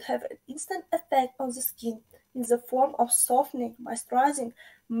should have an instant effect on the skin in the form of softening, moisturizing,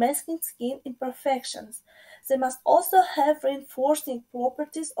 masking skin imperfections. They must also have reinforcing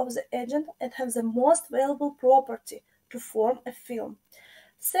properties of the agent and have the most valuable property to form a film.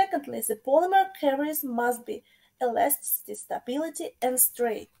 Secondly, the polymer carriers must be elasticity, stability, and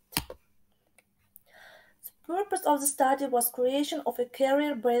straight. The purpose of the study was creation of a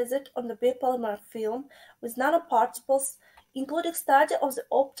carrier based on the biopolymer film with nanoparticles, including study of the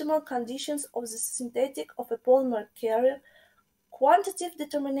optimal conditions of the synthetic of a polymer carrier, quantitative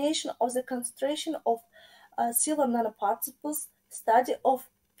determination of the concentration of silver nanoparticles, study of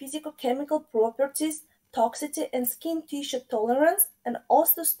physicochemical properties, toxicity and skin tissue tolerance, and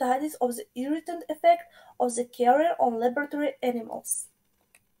also studies of the irritant effect of the carrier on laboratory animals.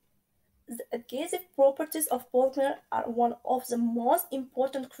 The adhesive properties of polymer are one of the most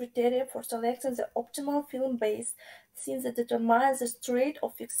important criteria for selecting the optimal film base, since it determines the rate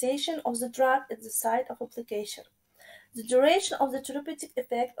of fixation of the drug at the site of application. The duration of the therapeutic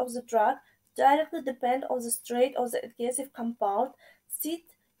effect of the drug directly depends on the strength of the adhesive compound.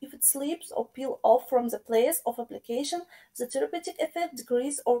 If it slips or peels off from the place of application, the therapeutic effect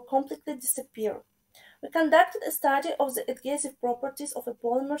decreases or completely disappears. We conducted a study of the adhesive properties of a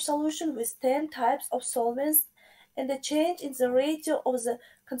polymer solution with 10 types of solvents and a change in the ratio of the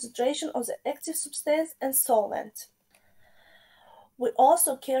concentration of the active substance and solvent. We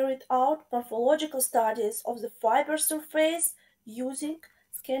also carried out morphological studies of the fiber surface using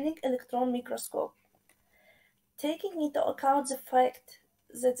scanning electron microscope. Taking into account the fact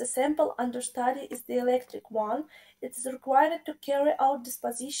that the sample under study is the electric one, it is required to carry out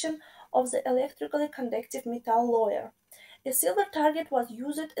disposition of the electrically conductive metal layer. A silver target was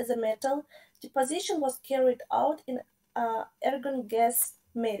used as a metal. Deposition was carried out in argon gas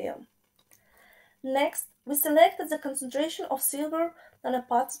medium. Next, we selected the concentration of silver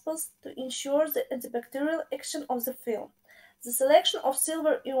nanoparticles to ensure the antibacterial action of the film. The selection of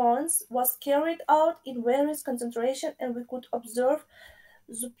silver ions was carried out in various concentrations, and we could observe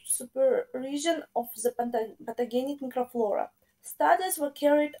the supervision of the pathogenic microflora. Studies were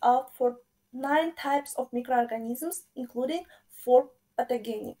carried out for 9 types of microorganisms, including 4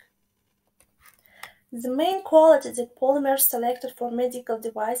 pathogenic. The main quality that polymers selected for medical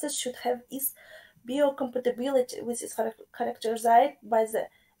devices should have is biocompatibility, which is characterized by the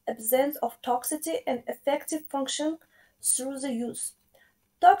absence of toxicity and effective function through the use.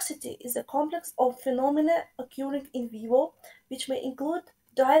 Toxicity is a complex of phenomena occurring in vivo, which may include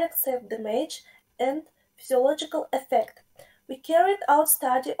direct cell damage and physiological effect. We carried out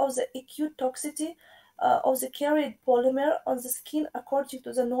study of the acute toxicity of the carried polymer on the skin according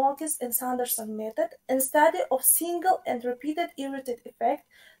to the Noakes and Sanderson method, and study of single and repeated irritant effect,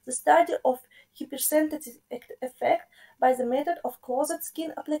 the study of hypersensitive effect by the method of closed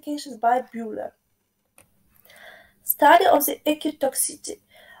skin applications by Buehler. Study of the acute toxicity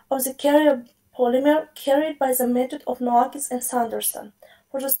of the carrier polymer carried by the method of Noakes and Sanderson.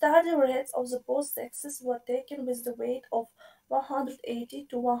 For the study, rats of the both sexes were taken with the weight of 180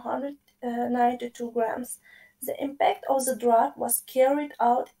 to 192 grams. The impact of the drug was carried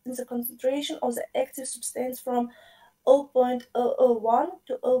out in the concentration of the active substance from 0.001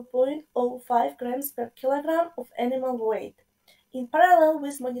 to 0.05 grams per kilogram of animal weight. In parallel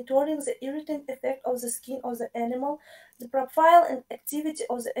with monitoring the irritant effect of the skin of the animal, the profile and activity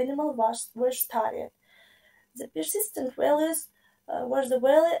of the animal were studied. The persistent values were the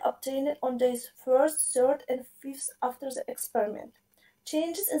value obtained on days 1st, 3rd, and 5th after the experiment.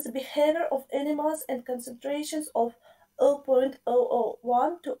 Changes in the behavior of animals and concentrations of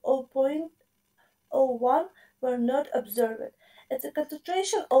 0.001 to 0.01 were not observed. At the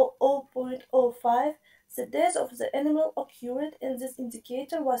concentration of 0.05, the death of the animal occurred, and this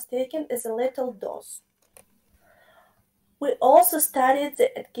indicator was taken as a lethal dose. We also studied the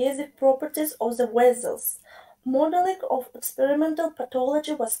adhesive properties of the vessels. Modeling of experimental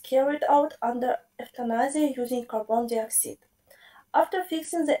pathology was carried out under euthanasia using carbon dioxide. After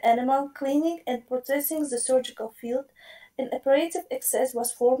fixing the animal, cleaning and processing the surgical field, an operative excess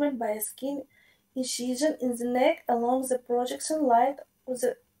was formed by a skin incision in the neck along the projection line of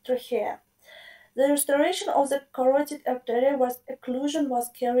the trachea. The restoration of the carotid artery occlusion was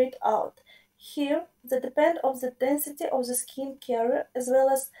carried out. Here, the depend of the density of the skin carrier as well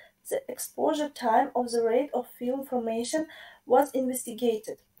as the exposure time of the rate of film formation was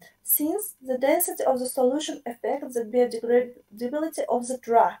investigated, since the density of the solution affects the biodegradability of the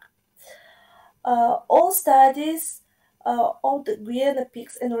drug. All studies of the guinea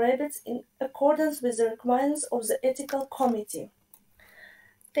pigs and rabbits in accordance with the requirements of the ethical committee.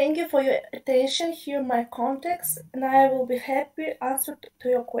 Thank you for your attention. Here my contacts, and I will be happy to answer to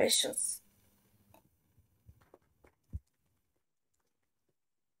your questions.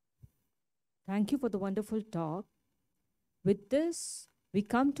 Thank you for the wonderful talk. With this, we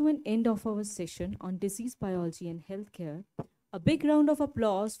come to an end of our session on disease biology and healthcare. A big round of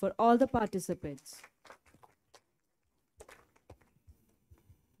applause for all the participants.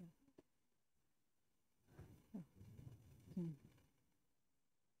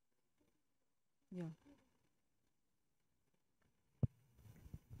 Yeah.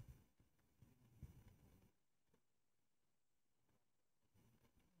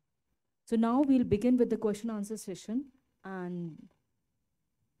 So now we'll begin with the question answer session, and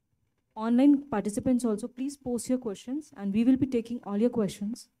online participants also, please post your questions and we will be taking all your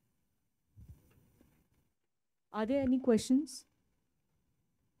questions. Are there any questions?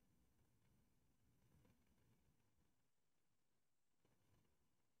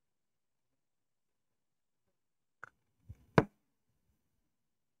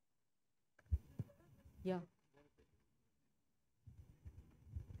 Yeah.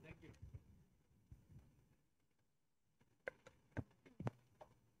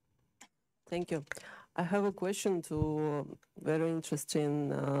 Thank you. I have a question to very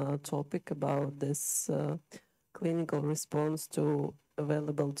interesting topic about this clinical response to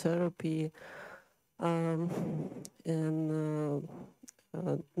available therapy and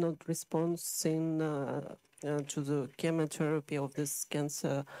not response to the chemotherapy of this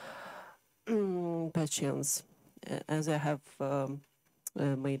cancer patients. As I have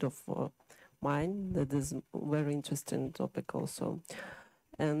made of mine, that is very interesting topic also.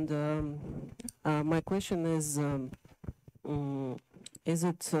 And my question is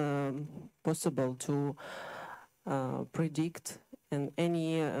it possible to predict in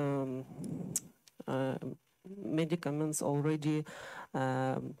any medicaments already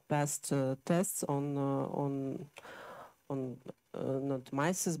passed tests on not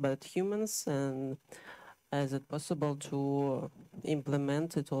mice but humans, and is it possible to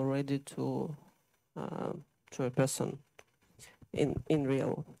implement it already to a person in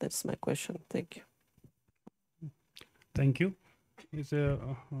real? That's my question. Thank you. Thank you. It's a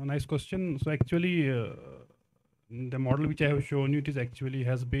nice question. So actually, the model which I have shown you, it is actually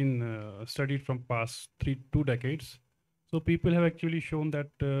has been studied from past 2 decades. So people have actually shown that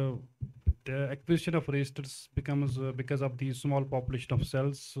the acquisition of registers becomes because of the small population of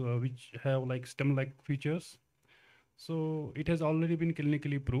cells which have like stem-like features. So it has already been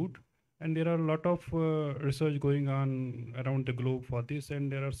clinically proved. And there are a lot of research going on around the globe for this.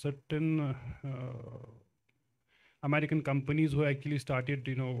 And there are certain American companies who actually started,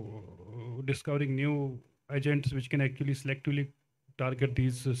 discovering new agents which can actually selectively target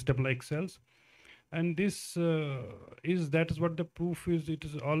these stem-like cells. And this that is what the proof is. It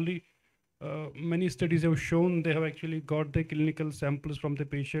is only many studies have shown they have actually got the clinical samples from the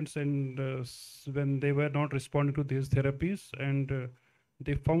patients, and when they were not responding to these therapies, and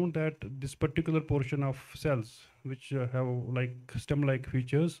they found that this particular portion of cells which have like stem-like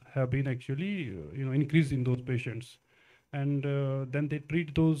features have been actually increased in those patients, and then they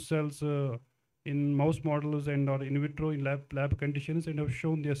treat those cells in mouse models and or in vitro in lab conditions, and have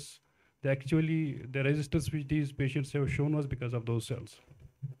shown yes, the resistance which these patients have shown was because of those cells.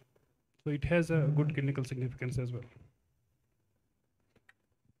 So it has a good clinical significance as well.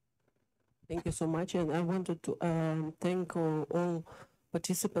 Thank you so much, and I wanted to thank all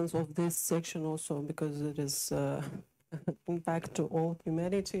participants of this section also, because it is impact to all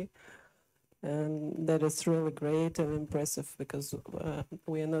humanity, and that is really great and impressive, because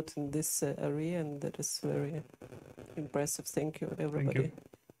we are not in this area, and that is very impressive. Thank you, everybody. Thank you.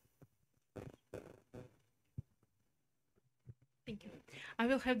 Thank you. I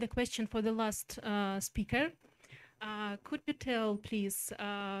will have the question for the last speaker. Could you tell, please,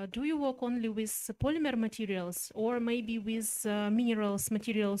 do you work only with polymer materials or maybe with minerals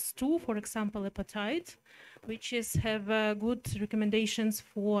materials too, for example, apatite, which have good recommendations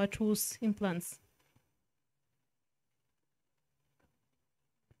for tooth implants?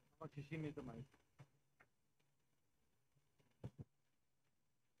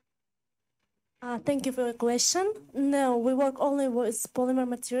 Thank you for your question. No, we work only with polymer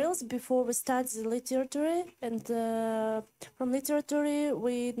materials before we start the literature. And from literature,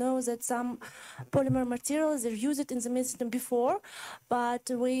 we know that some polymer materials are used in the medicine before, but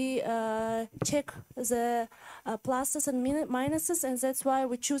we check the pluses and minuses, and that's why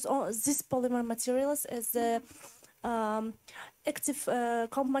we choose these polymer materials as the active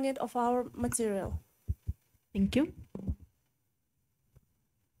component of our material. Thank you.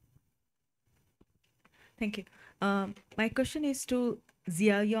 Thank you. My question is to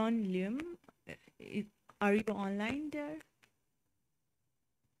Xiaoyan. Are you online there?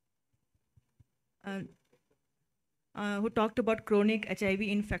 Who talked about chronic HIV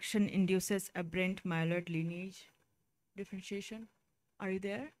infection induces aberrant myeloid lineage differentiation. Are you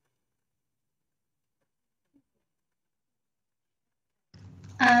there?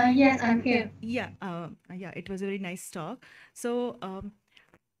 Yes, I'm here. Yeah, it was a very nice talk. So,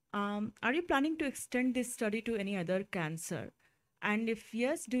 are you planning to extend this study to any other cancer? And if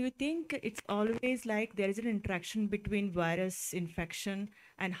yes, do you think it's always like there is an interaction between virus infection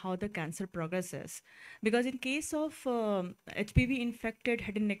and how the cancer progresses? Because in case of HPV-infected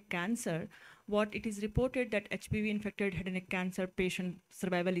head and neck cancer, what it is reported that HPV-infected head and neck cancer patient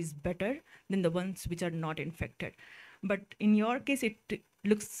survival is better than the ones which are not infected. But in your case, it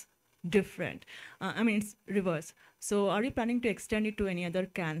looks different. I mean, it's reverse. So are you planning to extend it to any other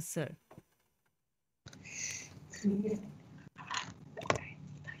cancer?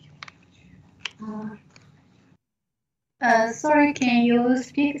 Sorry, can you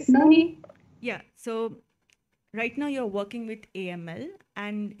speak slowly? Yeah, so right now you're working with AML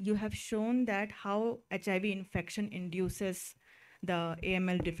and you have shown that how HIV infection induces the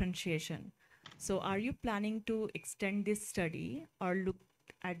AML differentiation. So are you planning to extend this study or look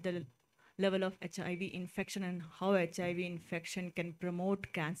at the level of HIV infection and how HIV infection can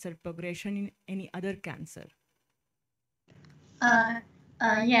promote cancer progression in any other cancer?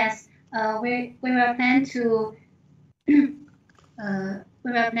 Yes, we will plan to do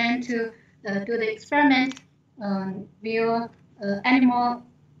the experiment via animal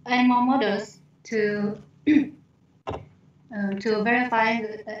models to verify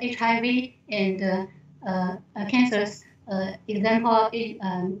the HIV and cancers. Example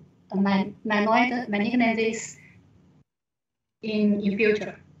myeloid malignancies in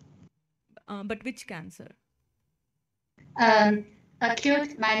future. But which cancer?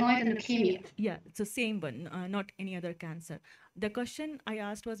 Acute myeloid leukemia. Yeah, it's the same one, not any other cancer. The question I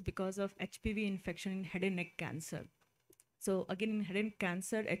asked was because of HPV infection in head and neck cancer. So again, in head and neck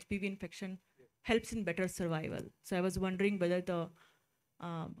cancer, HPV infection helps in better survival. So I was wondering whether the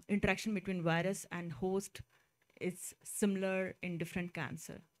interaction between virus and host is similar in different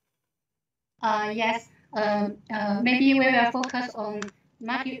cancer. Yes, maybe we will focus on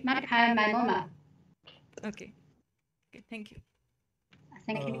multiple myeloma. Okay, thank you.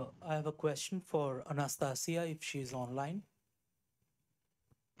 Thank you. I have a question for Anastasiya, if she's online.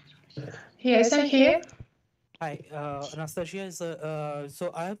 Yes, I'm here. Hi, Anastasiya.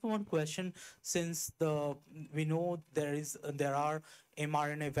 So I have one question. Since we know there are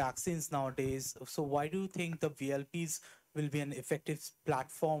mRNA vaccines nowadays, so why do you think the VLPs will be an effective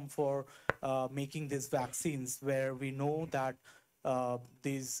platform for making these vaccines, where we know that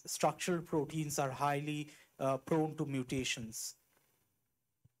these structural proteins are highly prone to mutations?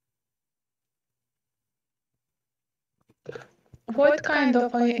 What kind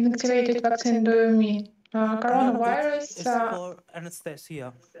of inactivated vaccine do you mean? Coronavirus? It's for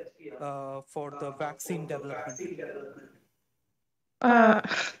Anastasiya, for the vaccine development.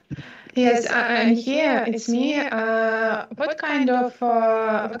 Yes, I'm here. It's me. What kind of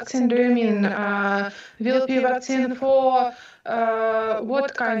vaccine do you mean? VLP vaccine for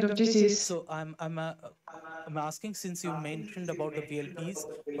what kind of disease? So I'm asking, since you mentioned about the VLPs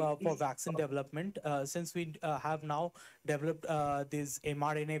for vaccine development, since we have now developed these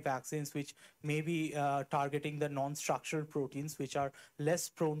mRNA vaccines, which may be targeting the non-structural proteins, which are less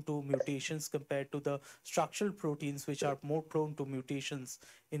prone to mutations compared to the structural proteins, which are more prone to mutations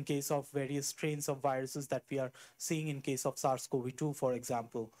in case of various strains of viruses that we are seeing in case of SARS-CoV-2, for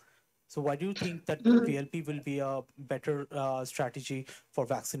example. So why do you think that VLP will be a better strategy for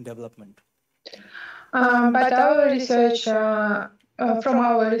vaccine development? But our research from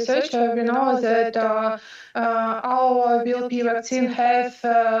our research, we know that our VLP vaccine have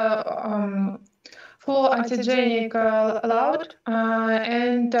full antigenic load,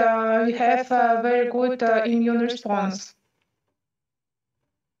 and we have a very good immune response.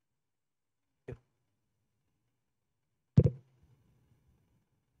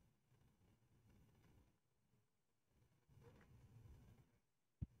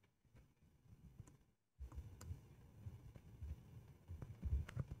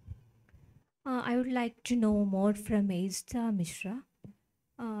 I would like to know more from Aista Mishra.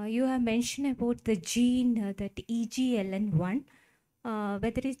 You have mentioned about the gene, that EGLN1,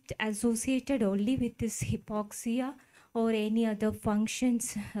 whether it's associated only with this hypoxia or any other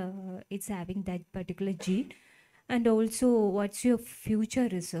functions it's having that particular gene. And also, what's your future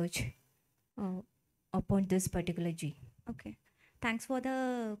research upon this particular gene? Okay, thanks for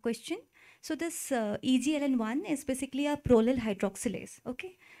the question. So this EGLN1 is basically a prolyl hydroxylase,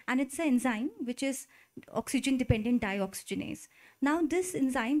 okay? And it's an enzyme which is oxygen-dependent dioxygenase. Now this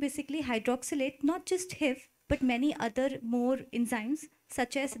enzyme basically hydroxylate not just HIF, but many other more enzymes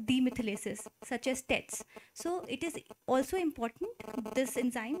such as demethylases, such as TETs. So it is also important, this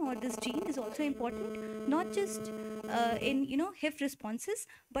enzyme or this gene is also important, not just in HIF responses,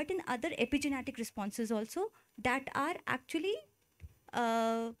 but in other epigenetic responses also that are actually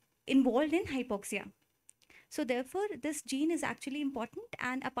involved in hypoxia. So therefore, this gene is actually important,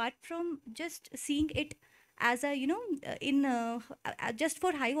 and apart from just seeing it as a, just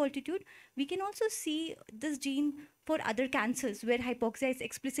for high altitude, we can also see this gene for other cancers where hypoxia is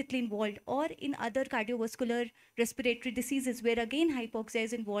explicitly involved, or in other cardiovascular respiratory diseases where again hypoxia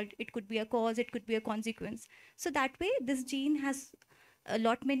is involved. It could be a cause, it could be a consequence. So that way, this gene has a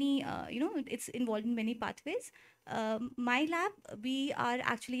lot many, it's involved in many pathways. My lab, we are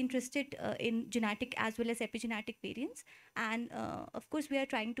actually interested in genetic as well as epigenetic variants. And of course, we are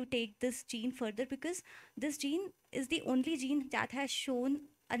trying to take this gene further because this gene is the only gene that has shown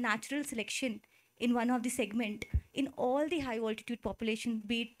a natural selection in one of the segment in all the high altitude population,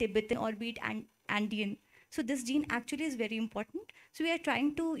 be it Tibetan or be it Andean. So this gene actually is very important. So we are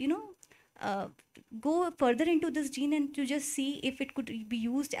trying to, go further into this gene and to just see if it could be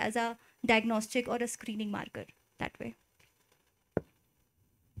used as a diagnostic or a screening marker that way.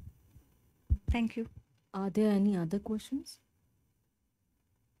 Thank you. Are there any other questions?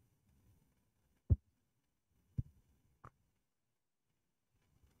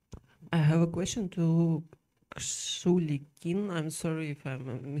 I have a question to Kshulikin. I'm sorry if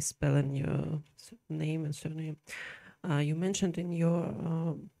I'm misspelling your name and surname. You mentioned in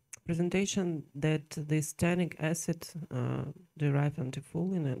your presentation that this tannic acid derived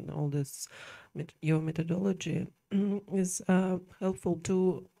antifolin and all this, your methodology is helpful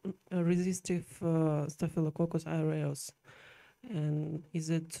to resistive Staphylococcus aureus. And is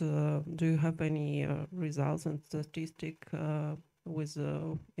it, do you have any results and statistic with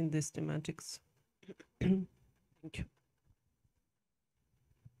in this thematics? Thank you.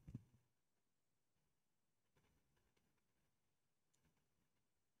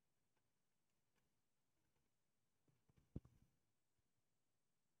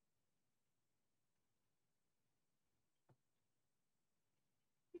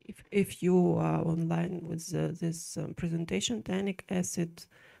 If you are online with this presentation, tannic acid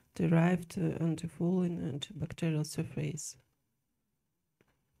derived antifolin and bacterial surface.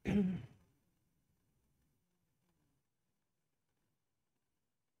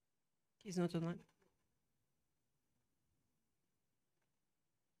 He's not online.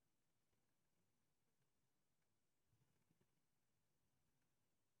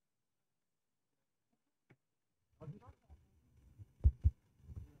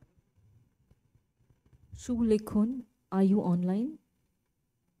 Shulikun, are you online?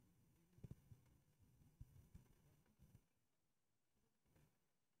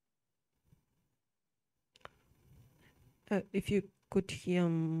 If you could hear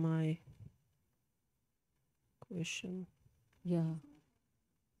my question. Yeah.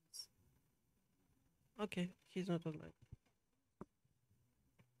 Okay, he's not online.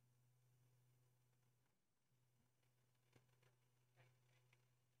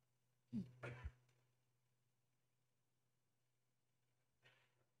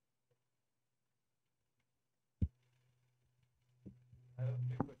 I have a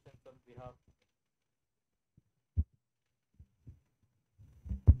few questions on behalf.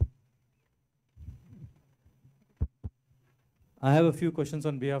 I have a few questions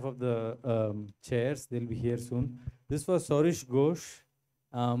on behalf of the chairs. They'll be here soon. This was Saurish Ghosh.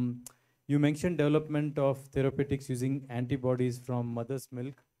 You mentioned development of therapeutics using antibodies from mother's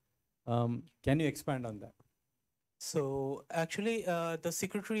milk. Can you expand on that? So actually, the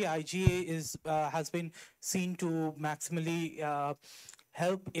secretory IgA has been seen to maximally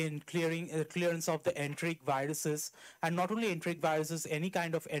help in clearance of the enteric viruses, and not only enteric viruses, any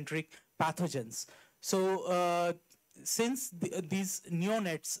kind of enteric pathogens. So since these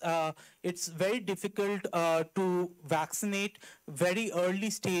neonates, it's very difficult to vaccinate very early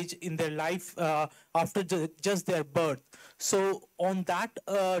stage in their life after just their birth. So on that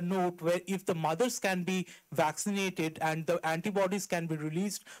note, where if the mothers can be vaccinated and the antibodies can be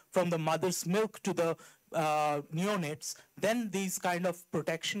released from the mother's milk to the neonates, then these kind of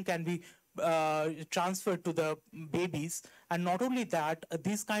protection can be transferred to the babies. And not only that,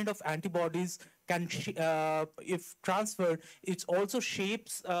 these kind of antibodies can, if transferred, it also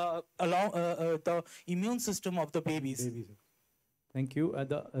shapes along the immune system of the babies. Thank you.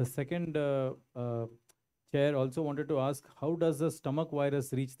 The second chair also wanted to ask, how does the stomach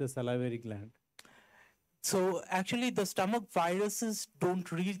virus reach the salivary gland? So actually, the stomach viruses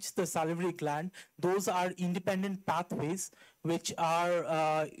don't reach the salivary gland. Those are independent pathways which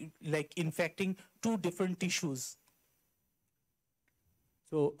are like infecting two different tissues.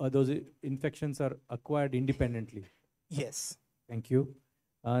 So those infections are acquired independently? Yes. Thank you.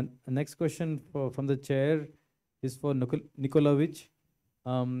 Next question from the chair is for Nikolaevich.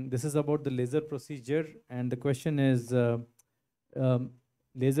 This is about the laser procedure, and the question is,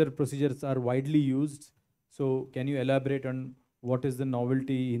 laser procedures are widely used. So can you elaborate on what is the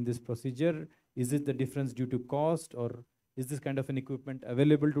novelty in this procedure? Is it the difference due to cost, or is this kind of an equipment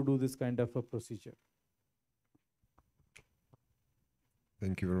available to do this kind of a procedure?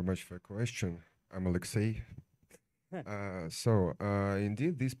 Thank you very much for your question. I'm Alexei.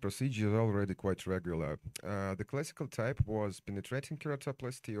 Indeed, this procedure is already quite regular. The classical type was penetrating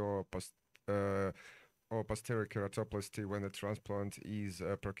keratoplasty or posterior keratoplasty when the transplant is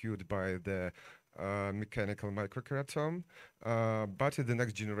procured by the mechanical microkeratome, but in the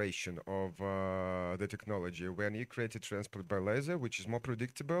next generation of the technology, when you create a transplant by laser, which is more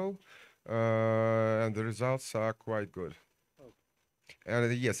predictable, and the results are quite good.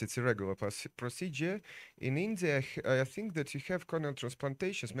 And yes, it's a regular procedure. In India, I think that you have corneal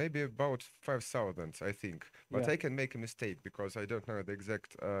transplantations, maybe about 5,000, I think. But I can make a mistake because I don't know the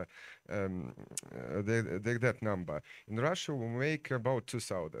exact number. In Russia, we make about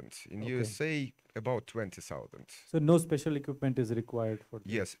 2,000. In USA, about 20,000. So no special equipment is required for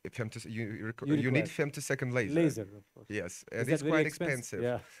this? Yes, you need femtosecond laser. Laser, of course. Yes, and it's quite expensive.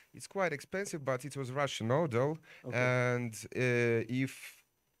 Yeah. It's quite expensive, but it was Russian model. And if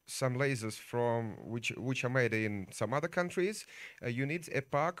some lasers from which are made in some other countries, you need a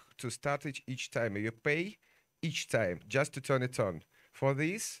pack to start it each time. You pay each time just to turn it on. For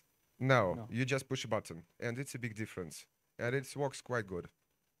this, no, you just push a button, and it's a big difference. And it works quite good.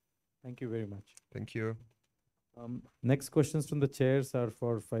 Thank you very much. Thank you. Next questions from the chairs are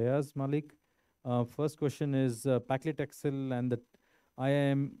for Fayaz Malik. First question is paclitaxel and the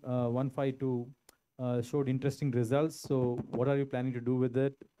IIM 152 showed interesting results. So what are you planning to do with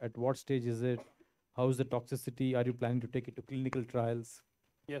it? At what stage is it? How is the toxicity? Are you planning to take it to clinical trials?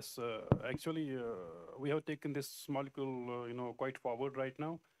 Yes, actually, we have taken this molecule, quite forward right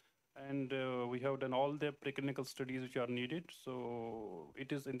now. And we have done all the preclinical studies which are needed. So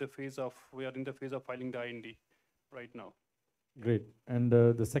it is in the phase of, we are in the phase of filing the IND right now. Great. And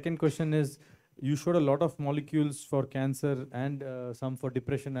the second question is, you showed a lot of molecules for cancer and some for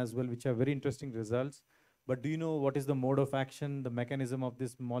depression as well, which are very interesting results. But do you know what is the mode of action, the mechanism of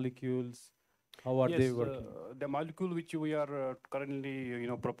these molecules? How are they working? The molecule which we are currently,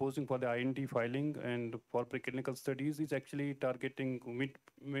 proposing for the IND filing and for preclinical studies is actually targeting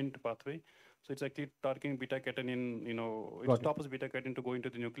Wnt pathway. So it's actually targeting beta-catenin, it stops beta-catenin to go into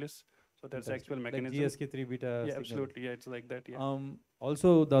the nucleus. So that's the actual mechanism. Like GSK3 beta. Yeah, absolutely. Yeah, it's like that. Yeah.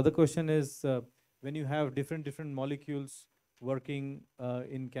 Also, the other question is, when you have different molecules working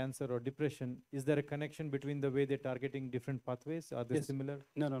in cancer or depression, is there a connection between the way they're targeting different pathways? Are they similar?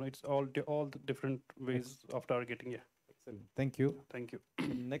 No. It's all the different ways of targeting. Yeah. Excellent. Thank you. Thank you.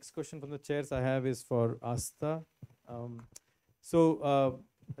 Next question from the chairs I have is for Asta.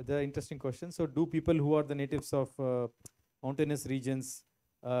 The interesting question. So do people who are the natives of mountainous regions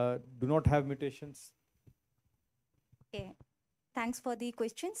do not have mutations? Okay. Thanks for the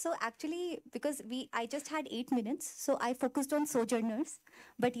question. So actually, because I just had 8 minutes, so I focused on sojourners.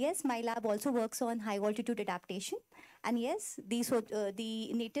 But yes, my lab also works on high altitude adaptation. And yes,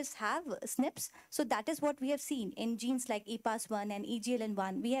 the natives have SNPs. So that is what we have seen in genes like EPAS1 and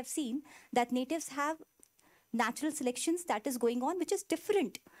EGLN1. We have seen that natives have natural selections that is going on, which is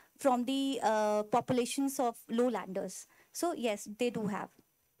different from the populations of lowlanders. So yes, they do have.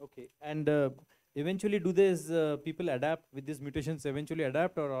 Okay. And eventually do these people adapt with these mutations, eventually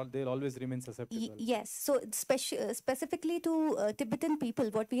adapt, or they'll always remain susceptible? Yes, so specifically to Tibetan people,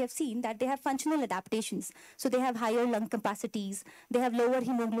 what we have seen that they have functional adaptations. So they have higher lung capacities, they have lower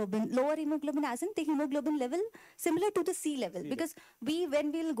hemoglobin as in the hemoglobin level similar to the sea level. Because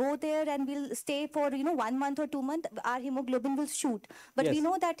when we'll go there and we'll stay for 1 month or 2 months, our hemoglobin will shoot. But we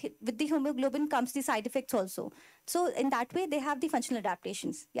know that with the hemoglobin comes the side effects also. So in that way, they have the functional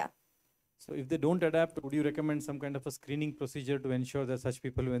adaptations. Yeah. So if they don't adapt, would you recommend some kind of a screening procedure to ensure that such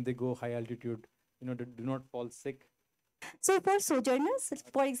people, when they go high altitude, do not fall sick? So for sojourners,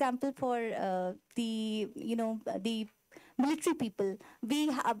 for example, for the military people, we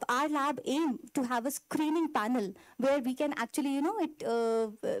have our lab aim to have a screening panel where we can actually,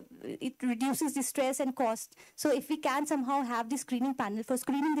 it reduces the stress and cost. So if we can somehow have the screening panel for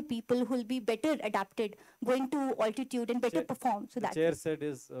screening the people who will be better adapted, going to altitude and better perform. So that chair said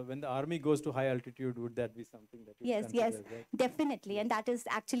is when the army goes to high altitude, would that be something that you yes, right? Definitely, and that is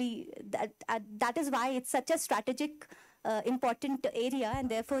actually that is why it's such a strategic, important area, and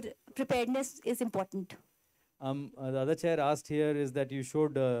therefore preparedness is important. The other chair asked here is that you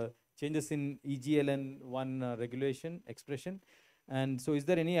showed changes in EGLN1 regulation expression, and so is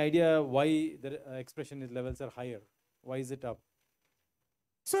there any idea why the expression levels are higher? Why is it up?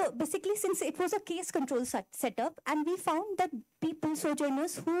 So basically, since it was a case control setup, and we found that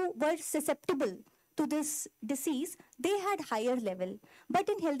sojourners who were susceptible to this disease, they had higher level. But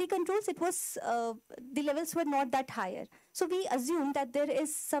in healthy controls, it was the levels were not that higher. So we assume that there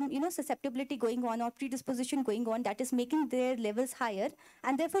is some susceptibility going on or predisposition going on that is making their levels higher,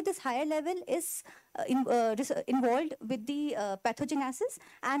 and therefore this higher level is involved with the pathogenesis,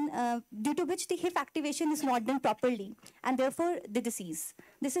 and due to which the HIF activation is not done properly, and therefore the disease.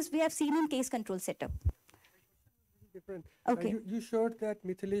 This is we have seen in case control setup. Different. Okay. You showed that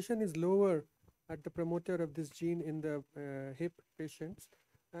methylation is lower at the promoter of this gene in the HIP patients.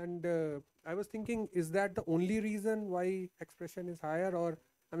 And I was thinking, is that the only reason why expression is higher? Or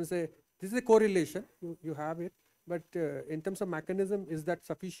I mean, say, this is a correlation, you have it. But in terms of mechanism, is that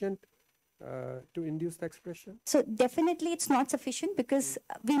sufficient to induce the expression? So definitely it's not sufficient, because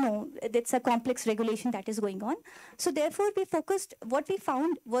we know it's a complex regulation that is going on. So therefore what we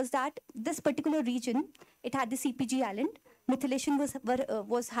found was that this particular region, it had the CpG island, methylation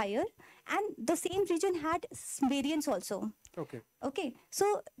was higher, and the same region had variants also. Okay.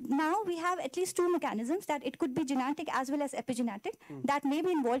 So now we have at least two mechanisms, that it could be genetic as well as epigenetic, that may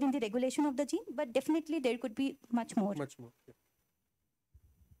be involved in the regulation of the gene, but definitely there could be much more. Much more. Yeah.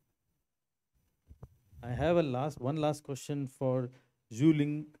 I have one last question for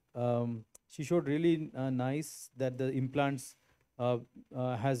Zhou. She showed really nice that the implants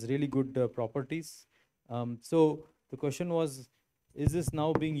has really good properties. So the question was, is this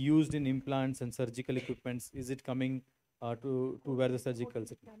now being used in implants and surgical equipments? Is it coming to where the surgical,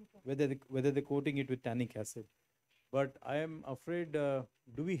 whether they're coating it with tannic acid? But I am afraid,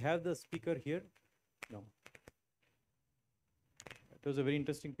 do we have the speaker here? No. It was a very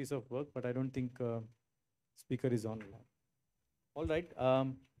interesting piece of work, but I don't think speaker is on. All right.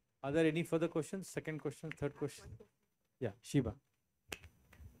 Are there any further questions? Second question, third question? Yeah, Shiva.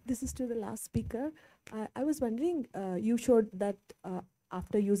 This is to the last speaker. I was wondering, you showed that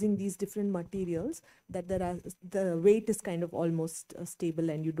after using these different materials, that the weight is kind of almost stable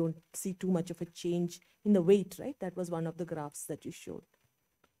and you don't see too much of a change in the weight, right? That was one of the graphs that you showed,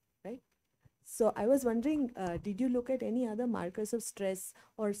 right? So I was wondering, did you look at any other markers of stress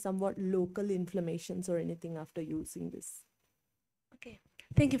or somewhat local inflammations or anything after using this? Okay.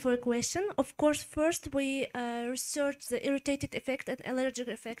 Thank you for your question. Of course, first we research the irritated effect and allergic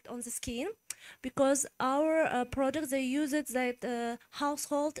effect on the skin, because our products, they use it that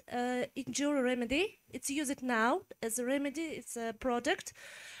household injury remedy. It's used now as a remedy. It's a product,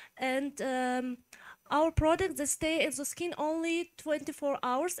 and our products, they stay in the skin only 24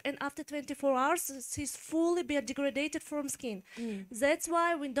 hours, and after 24 hours, it's fully biodegraded from skin. That's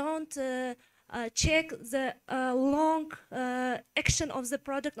why we don't check the long action of the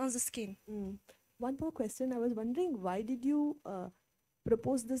product on the skin. One more question. I was wondering, why did you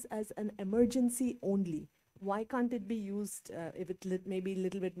propose this as an emergency only? Why can't it be used if it maybe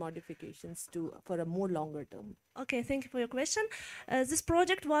little bit modifications for a more longer term? Okay, thank you for your question. This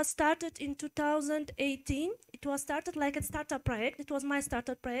project was started in 2018. It was started like a startup project. It was my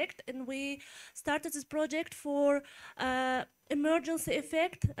startup project, and we started this project for emergency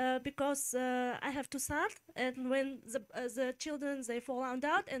effect because I have two sons, and when the children, they fall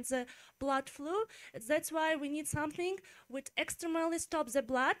out and the blood flow, that's why we need something which externally stops the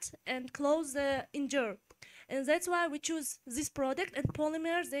blood and close the injury. And that's why we choose this product. And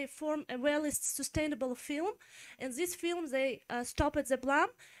polymers, they form a well sustainable film, and this film, they stop at the plum,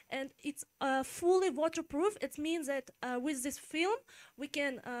 and it's fully waterproof. It means that with this film we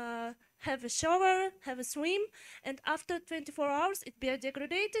can have a shower, have a swim, and after 24 hours it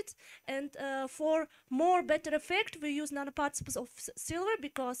biodegraded. And for more better effect, we use nanoparticles of silver,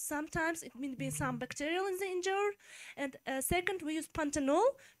 because sometimes it may be some bacterial in the injury. And second, we use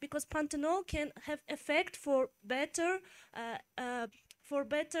panthenol, because panthenol can have effect for better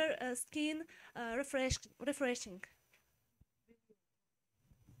skin refreshing.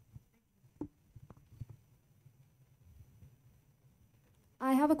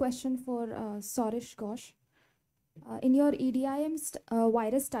 I have a question for Sorish Ghosh. In your EDIM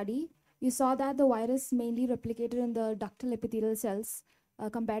virus study, you saw that the virus mainly replicated in the ductal epithelial cells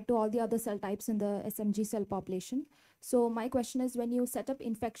compared to all the other cell types in the SMG cell population. So my question is, when you set up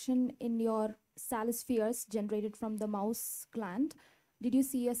infection in your salispheres generated from the mouse gland, did you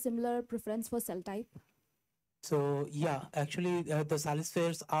see a similar preference for cell type? So yeah, actually the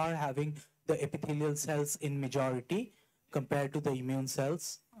salispheres are having the epithelial cells in majority compared to the immune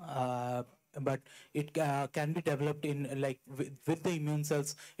cells. But it can be developed in with the immune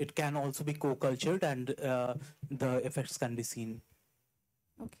cells. It can also be co-cultured, and the effects can be seen.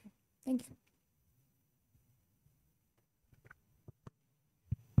 Okay, thank you.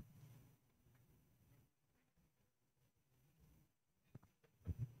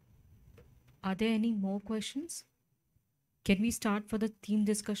 Are there any more questions? Can we start for the theme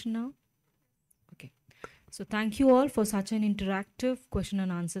discussion now? Okay. So thank you all for such an interactive question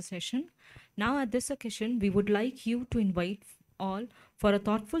and answer session. Now at this occasion, we would like you to invite all for a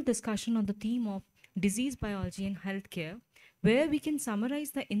thoughtful discussion on the theme of disease biology and healthcare, where we can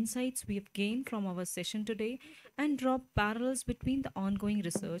summarize the insights we have gained from our session today and draw parallels between the ongoing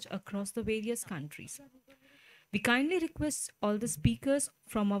research across the various countries. We kindly request all the speakers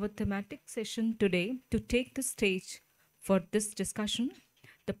from our thematic session today to take the stage for this discussion.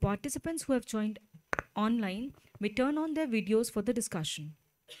 The participants who have joined online may turn on their videos for the discussion.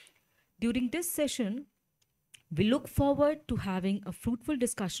 During this session, we look forward to having a fruitful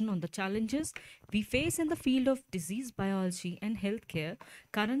discussion on the challenges we face in the field of disease biology and healthcare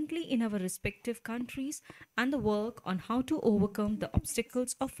currently in our respective countries, and the work on how to overcome the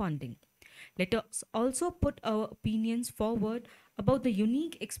obstacles of funding. Let us also put our opinions forward about the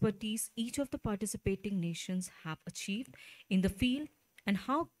unique expertise each of the participating nations have achieved in the field and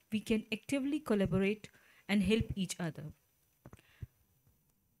how we can actively collaborate and help each other.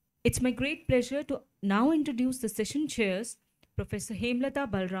 It's my great pleasure to now introduce the session chairs, Professor Hemlata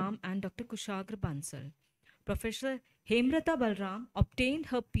Balram and Dr. Kushagra Bansal. Professor Hemlata Balram obtained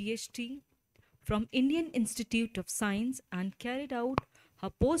her PhD from Indian Institute of Science and carried out her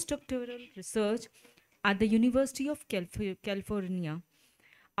postdoctoral research at the University of California.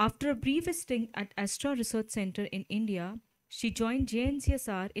 After a brief stint at Astra Research Center in India, she joined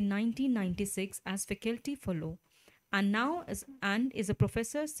JNCSR in 1996 as faculty fellow, and now is a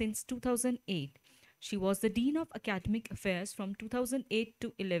professor since 2008. She was the Dean of Academic Affairs from 2008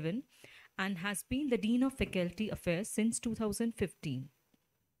 to 11 and has been the Dean of Faculty Affairs since 2015.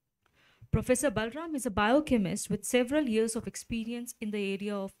 Professor Balram is a biochemist with several years of experience in the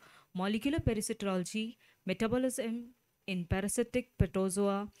area of molecular parasitology, metabolism in parasitic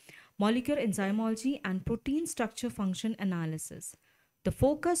protozoa, molecular enzymology, and protein structure function analysis. The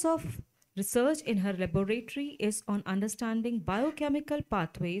focus of research in her laboratory is on understanding biochemical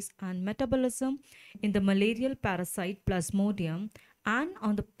pathways and metabolism in the malarial parasite Plasmodium, and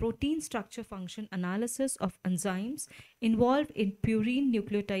on the protein structure function analysis of enzymes involved in purine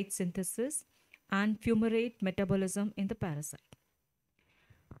nucleotide synthesis and fumarate metabolism in the parasite.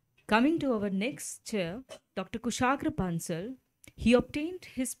 Coming to our next chair, Dr. Kushagra Bansal, he obtained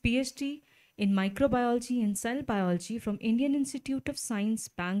his PhD in microbiology and cell biology from Indian Institute of Science,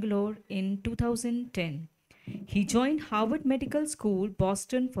 Bangalore in 2010. He joined Harvard Medical School,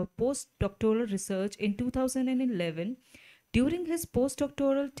 Boston for postdoctoral research in 2011. During his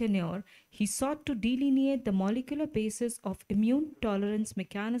postdoctoral tenure, he sought to delineate the molecular basis of immune tolerance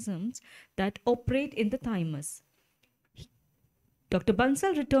mechanisms that operate in the thymus. Dr.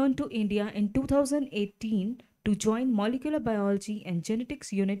 Bansal returned to India in 2018 to join Molecular Biology and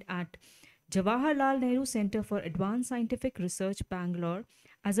Genetics Unit at Jawaharlal Nehru Center for Advanced Scientific Research, Bangalore,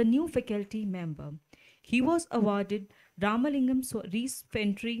 as a new faculty member. He was awarded Ramalingam Rees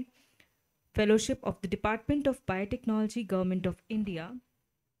Fentry Fellowship of the Department of Biotechnology, Government of India.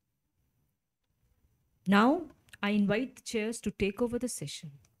 Now, I invite the chairs to take over the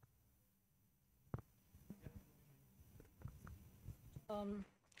session.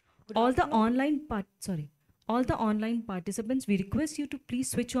 All the online All the online participants, we request you to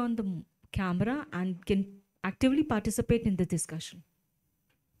please switch on the camera and can actively participate in the discussion.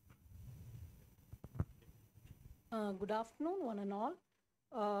 Good afternoon, one and all.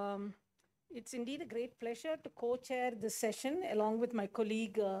 It's indeed a great pleasure to co-chair this session along with my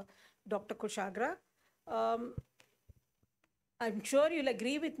colleague, Dr. Kushagra. I'm sure you'll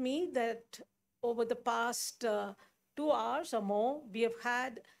agree with me that over the past 2 hours or more, we have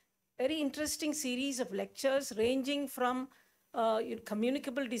had very interesting series of lectures ranging from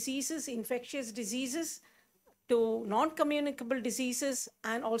communicable diseases, infectious diseases, to non-communicable diseases,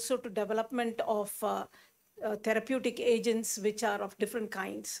 and also to development of therapeutic agents which are of different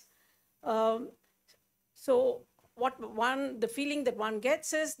kinds. So the feeling that one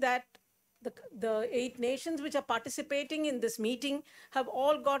gets is that the 8 nations which are participating in this meeting have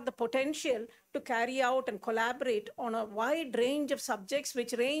all got the potential to carry out and collaborate on a wide range of subjects,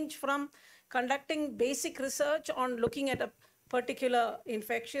 which range from conducting basic research on looking at a particular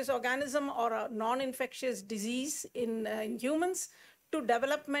infectious organism or a non-infectious disease in humans, to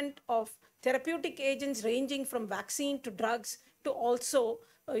development of therapeutic agents ranging from vaccine to drugs, to also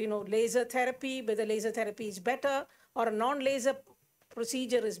laser therapy, whether laser therapy is better or a non-laser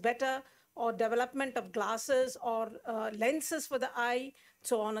procedure is better, or development of glasses or lenses for the eye,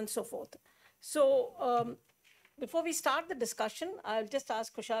 so on and so forth. So before we start the discussion, I'll just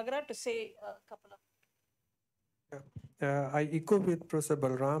ask Kushagra to say a couple of... I echo with Professor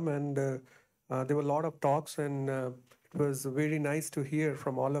Balram, and there were a lot of talks, and it was very nice to hear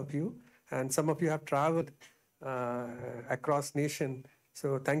from all of you. And some of you have traveled across nation,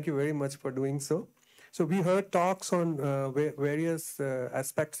 so thank you very much for doing so. So we heard talks on various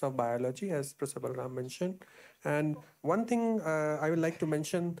aspects of biology, as Professor Balram mentioned. And one thing I would like to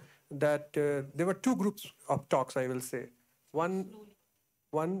mention, that there were 2 groups of talks, I will say. One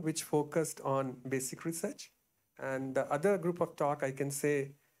which focused on basic research, and the other group of talk, I can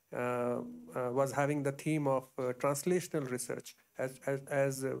say, was having the theme of translational research,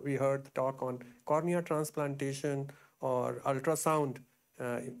 as we heard the talk on cornea transplantation or ultrasound,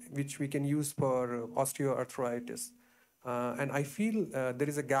 which we can use for osteoarthritis. And I feel there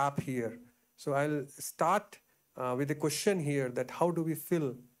is a gap here. So I'll start with a question here, that how do we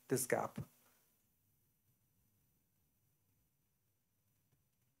fill this gap?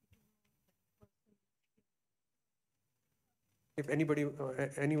 If anybody,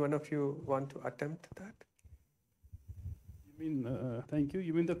 any one of you want to attempt that? Thank you.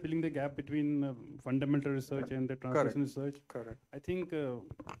 You mean filling the gap between fundamental research and the translation research? Correct. I think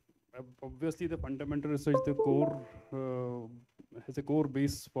obviously the fundamental research, the core has a core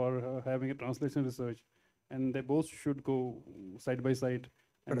base for having a translation research, and they both should go side by side.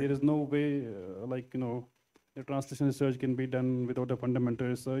 And there is no way, the translation research can be done without a fundamental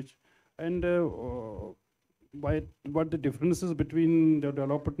research. And what the differences between the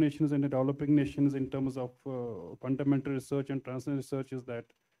developed nations and the developing nations in terms of fundamental research and translation research is that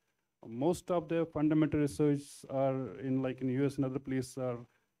most of the fundamental research are in US and other places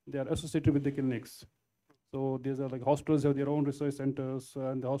they are associated with the clinics. So these are hospitals have their own research centers,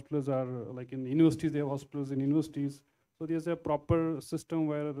 and the hospitals are in universities, they have hospitals in universities. So there's a proper system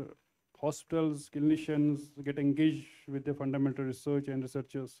where hospitals, clinicians get engaged with the fundamental research and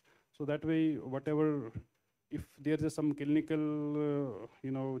researchers. So that way, if there's some clinical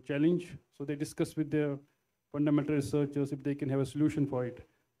challenge, so they discuss with the fundamental researchers if they can have a solution for it.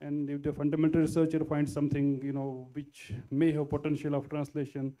 And if the fundamental researcher finds something which may have potential of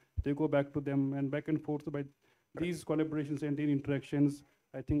translation, they go back to them, and back and forth by these collaborations and interactions.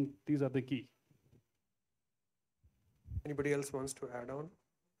 I think these are the key. Anybody else wants to add on?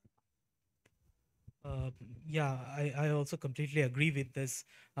 Yeah, I also completely agree with this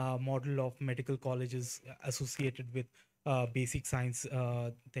model of medical colleges associated with basic science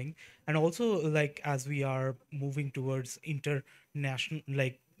thing. And also, as we are moving towards international,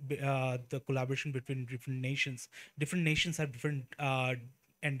 the collaboration between different nations have different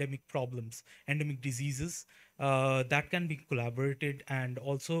endemic problems, endemic diseases that can be collaborated. And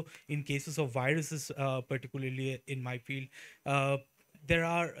also in cases of viruses, particularly in my field, there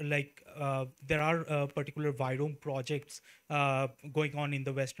are particular virome projects going on in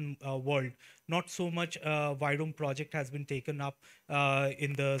the Western world. Not so much virome project has been taken up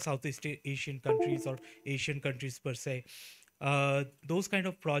in the Southeast Asian countries or Asian countries per se. Those kind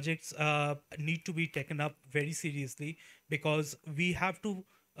of projects need to be taken up very seriously, because we have to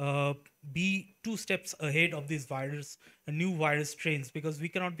be 2 steps ahead of these new virus strains, because we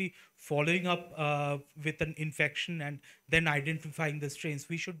cannot be following up with an infection and then identifying the strains.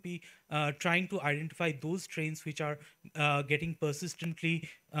 We should be trying to identify those strains which are getting persistently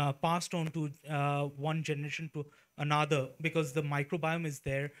passed on to one generation to another, because the microbiome is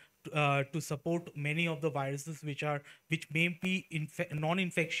there to support many of the viruses which may be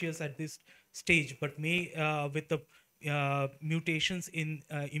non-infectious at this stage, but may with the mutations in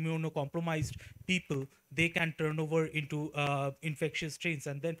immunocompromised people, they can turn over into infectious strains,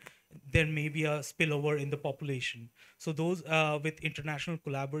 and then there may be a spillover in the population. So those with international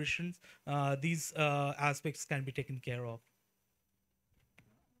collaborations, these aspects can be taken care of.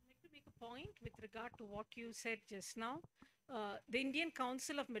 I'd like to make a point with regard to what you said just now. The Indian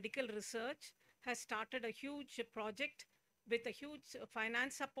Council of Medical Research has started a huge project with a huge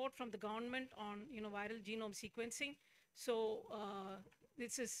finance support from the government on viral genome sequencing. So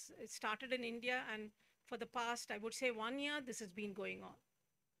it started in India, and for the past, I would say 1 year, this has been going on.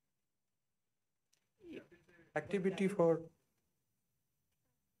 There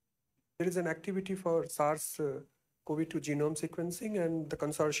is an activity for SARS-CoV-2 genome sequencing, and the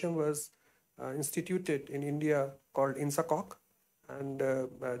consortium was instituted in India called INSACOG, and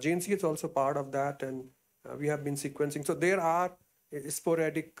JNC is also part of that, and we have been sequencing. So there are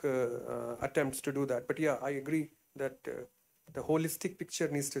sporadic attempts to do that. But yeah, I agree that the holistic picture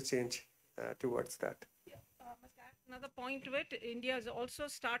needs to change towards that. Another point to it, India has also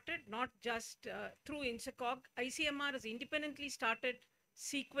started, not just through INSACOG, ICMR has independently started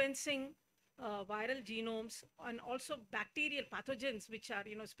sequencing viral genomes and also bacterial pathogens which are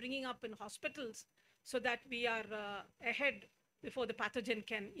springing up in hospitals, so that we are ahead before the pathogen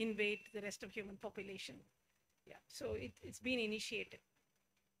can invade the rest of human population. Yeah, so it's been initiated.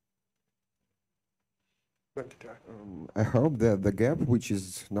 I hope that the gap which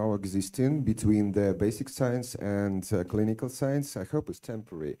is now existing between the basic science and clinical science, I hope is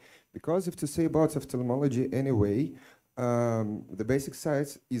temporary. Because if to say about ophthalmology anyway, the basic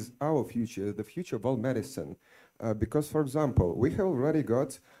science is our future, the future of all medicine. Because, for example, we have already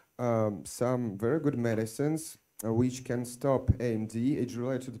got some very good medicines which can stop AMD,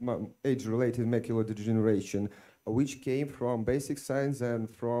 age-related macular degeneration, which came from basic science and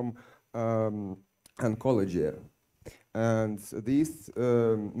from oncology. And these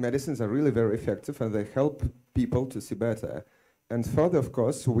medicines are really very effective, and they help people to see better. And further, of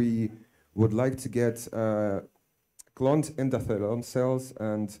course, we would like to get cloned endothelin cells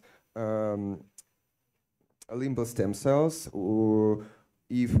and limbal stem cells.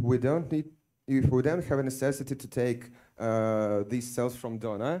 If we don't have a necessity to take these cells from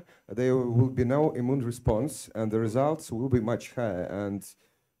donor, there will be no immune response, and the results will be much higher. And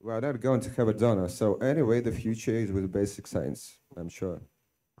we are not going to have a donor. So anyway, the future is with basic science, I'm sure.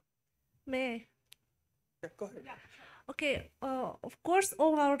 May Yeah, go ahead. Okay, of course,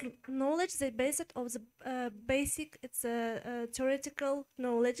 all our knowledge is based on the basic, it's theoretical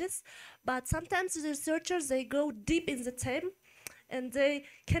knowledges, but sometimes the researchers, they go deep in the theme and they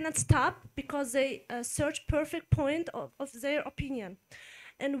cannot stop because they search perfect point of their opinion.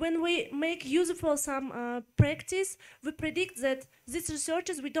 And when we make useful some practice, we predict that these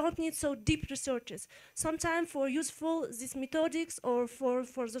researches, we don't need so deep researches. Sometimes for useful these methodics or for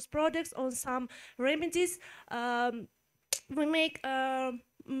those products or some remedies, we make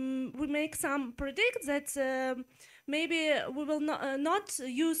some predict that maybe we will not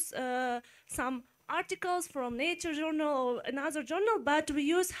use some articles from Nature journal or another journal, but we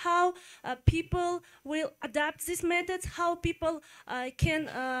use how people will adapt these methods, how people can,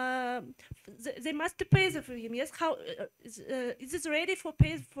 they must pay for him, yes, how is it ready for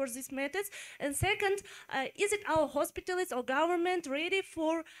pay for these methods? And second, is it our hospitals or government ready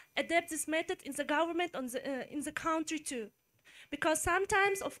for adapt this method in the government in the country too? Because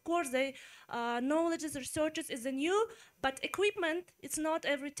sometimes, of course, the knowledge, the researches is new, but equipment is not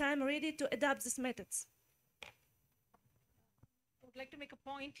every time ready to adapt these methods. I would like to make a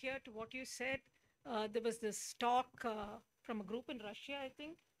point here to what you said. There was this talk from a group in Russia, I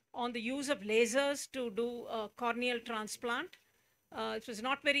think, on the use of lasers to do corneal transplant. It was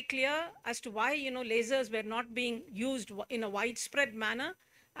not very clear as to why lasers were not being used in a widespread manner,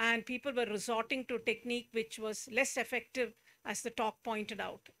 and people were resorting to a technique which was less effective, as the talk pointed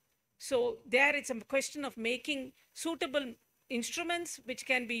out. So there it's a question of making suitable instruments which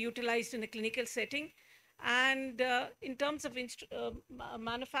can be utilized in a clinical setting. And in terms of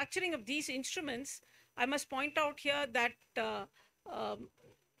manufacturing of these instruments, I must point out here that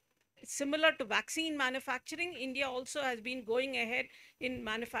similar to vaccine manufacturing, India also has been going ahead in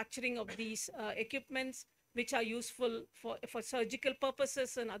manufacturing of these equipments which are useful for surgical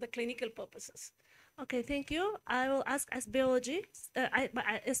purposes and other clinical purposes. Okay, thank you. I will ask as biology,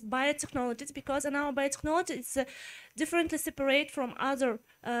 as biotechnologies, because in our biotechnology it's differently separate from other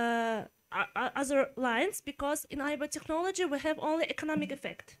lines, because in our biotechnology we have only economic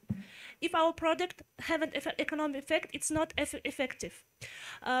effect. If our product have an economic effect, it's not effective.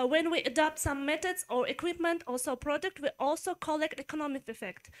 When we adopt some methods or equipment or some product, we also collect economic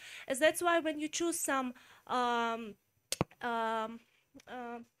effect. As that's why when you choose some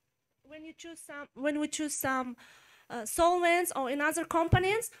when we choose some solvents or in other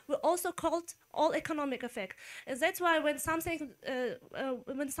components, we also called all economic effect. And that's why when something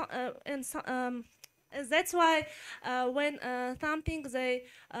that's why when something they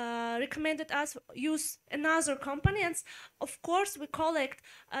recommended us use another components, of course we collect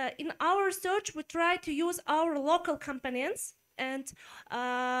in our research we try to use our local components, and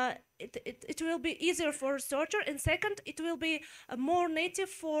it will be easier for researcher, and second it will be more native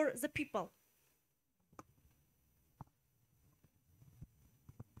for the people.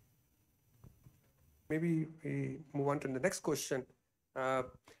 Maybe we move on to the next question.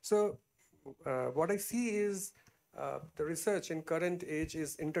 What I see is the research in current age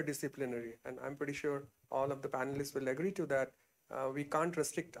is interdisciplinary, and I'm pretty sure all of the panelists will agree to that. We can't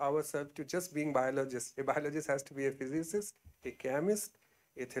restrict ourselves to just being biologists. A biologist has to be a physicist, a chemist,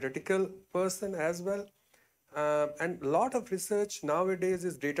 a theoretical person as well. And a lot of research nowadays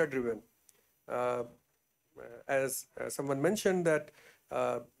is data-driven. As someone mentioned that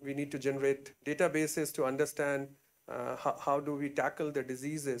we need to generate databases to understand how do we tackle the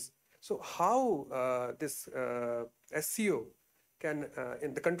diseases. So how this SCO can,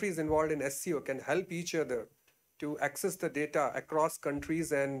 in the countries involved in SCO, can help each other to access the data across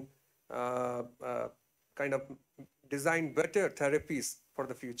countries and kind of design better therapies for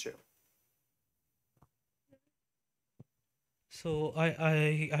the future. So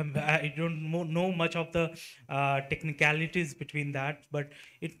I don't know much of the technicalities between that, but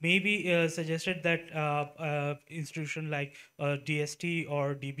it may be suggested that institution like DST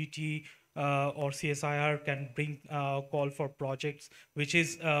or DBT or CSIR can bring call for projects which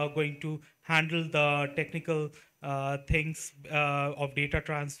is going to handle the technical things of data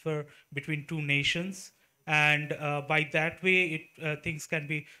transfer between two nations. And by that way, things can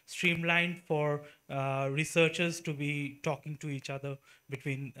be streamlined for researchers to be talking to each other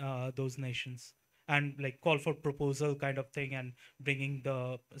between those nations, and like call for proposal kind of thing and bringing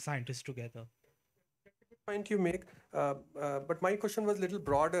the scientists together. Point you make, but my question was a little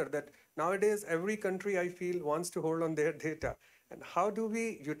broader, that nowadays every country I feel wants to hold on their data, and how do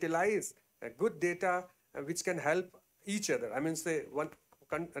we utilize good data which can help each other? I mean, say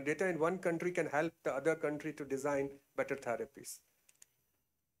data in one country can help the other country to design better therapies.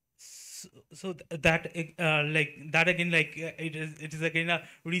 So that like that again, like it is again a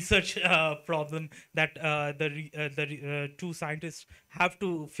research problem that the two scientists have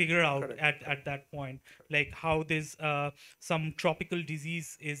to figure out. Correct. at that point, like how this some tropical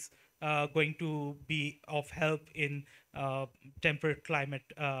disease is going to be of help in temperate climate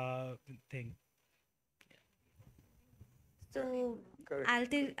thing. So I'll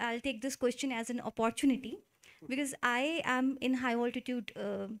take this question as an opportunity, because I am in high altitude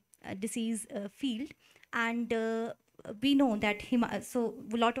disease field, and we know that so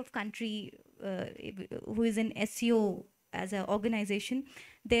a lot of country who is in SCO as an organization,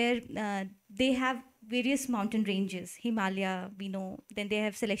 they have various mountain ranges. Himalaya, we know. Then they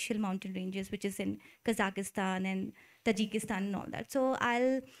have celestial mountain ranges, which is in Kazakhstan and Tajikistan and all that. So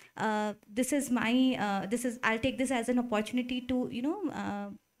I'll take this as an opportunity to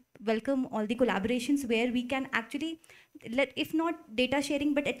welcome all the collaborations where we can actually if not data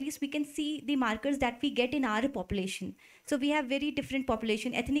sharing, but at least we can see the markers that we get in our population. So we have very different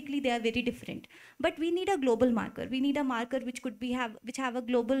population. Ethnically, they are very different. But we need a global marker. We need a marker which could be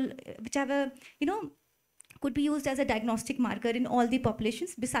could be used as a diagnostic marker in all the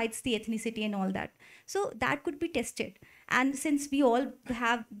populations besides the ethnicity and all that. So that could be tested. And since we all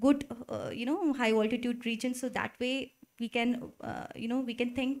have good, high altitude regions, so that way we can, we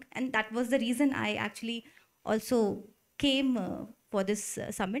can think. And that was the reason I actually also came for this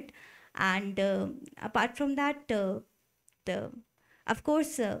summit. And apart from that, of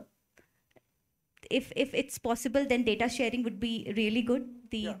course, if it's possible, then data sharing would be really good.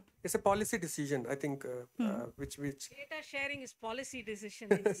 It's a policy decision, I think, which data sharing is policy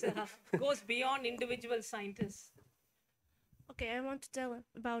decision. It goes beyond individual scientists. Okay, I want to tell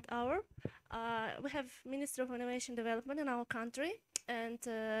about we have Minister of Innovation Development in our country, and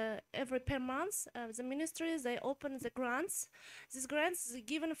every per month, the ministries, they open the grants. These grants is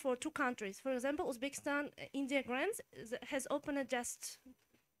given for 2 countries. For example, Uzbekistan, India grants has opened just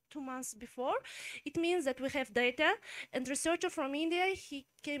 2 months before. It means that we have data, and researcher from India, he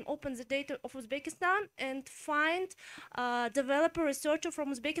came open the data of Uzbekistan and find developer researcher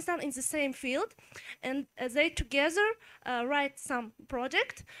from Uzbekistan in the same field, and they together write some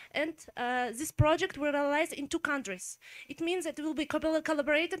project, and this project will realize in 2 countries. It means that it will be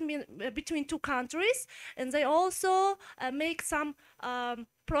collaborated between 2 countries, and they also make some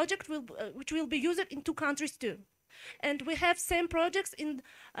project which will be used in 2 countries too. And we have same projects in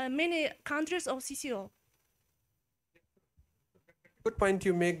many countries of CCO. Good point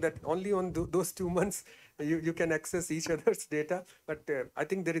you make, that only on those 2 months you can access each other's data. But I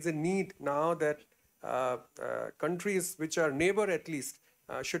think there is a need now that countries which are neighbor at least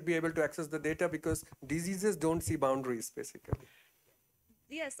should be able to access the data, because diseases don't see boundaries basically.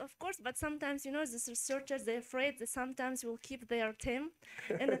 Yes, of course, but sometimes, you know, these researchers, they're afraid that sometimes will keep their team.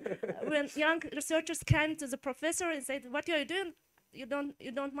 And when young researchers came to the professor and said, what are you doing? You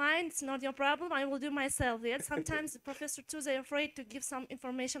don't mind, it's not your problem, I will do myself. Yet sometimes the professor too, they're afraid to give some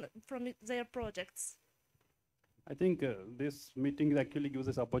information from their projects. I think this meeting actually gives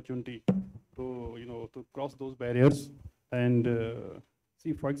us opportunity to, to cross those barriers. And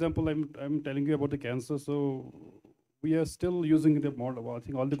see, for example, I'm telling you about the cancer, so we are still using the model. I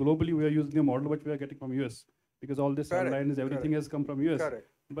think all the globally we are using the model which we are getting from US, because all this lines, everything has come from US. Correct.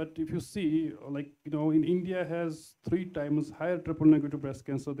 But if you see, like, in India has 3 times higher triple negative breast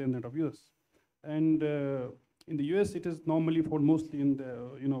cancer than that of US. And in the US, it is normally found mostly in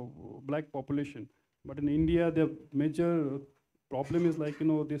the, black population. But in India, the major problem is like,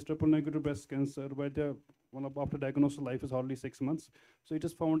 this triple negative breast cancer, where the after diagnosis, life is hardly 6 months. So it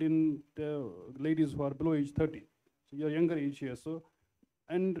is found in the ladies who are below age 30. So you're younger age here. So,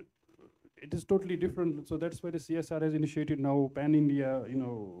 and it is totally different. So that's why the CSR has initiated now pan-India,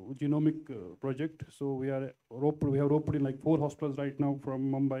 genomic project. So we have roped in like 4 hospitals right now from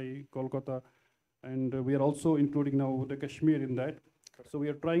Mumbai, Kolkata, and we are also including now the Kashmir in that. So we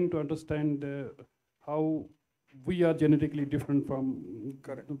are trying to understand how we are genetically different from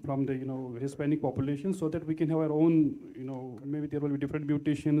the Hispanic population, so that we can have our own, maybe there will be different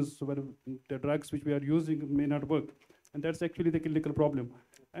mutations where the drugs which we are using may not work. And that's actually the clinical problem.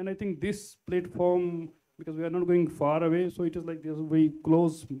 And I think this platform, because we are not going far away, so it is like there's very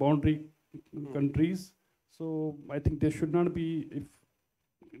close boundary countries. So I think there should not be, if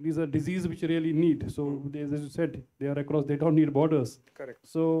these are diseases which really need. So as you said, they are across, they don't need borders. Correct.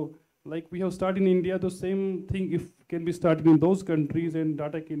 So like we have started in India, the same thing if can be started in those countries and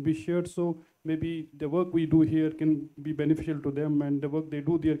data can be shared. So maybe the work we do here can be beneficial to them, and the work they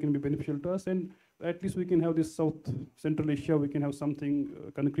do there can be beneficial to us. And at least we can have this South Central Asia, we can have something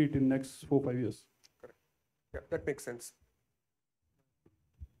concrete in next 4 or 5 years. Correct. Yeah, that makes sense.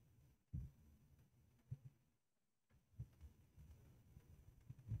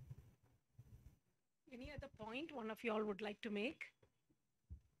 Any other point one of you all would like to make?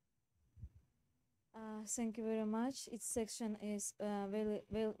 Thank you very much. Its section is very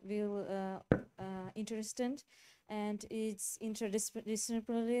interesting, and it's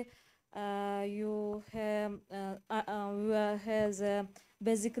interdisciplinary. You have has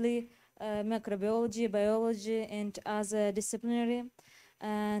basically microbiology, biology, and other disciplinary,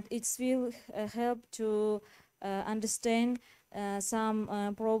 and it will help to understand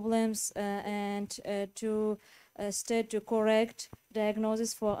some problems and to state to correct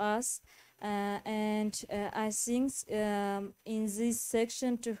diagnosis for us. And I think in this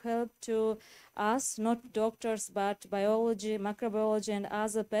section to help to us, not doctors, but biology, microbiology, and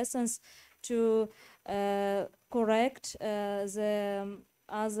other persons to correct to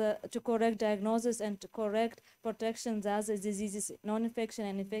correct diagnosis and to correct protections as diseases, non-infection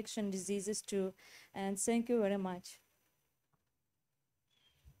and infection diseases too. And thank you very much.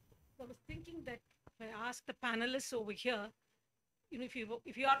 I was thinking that if I ask the panelists over here, if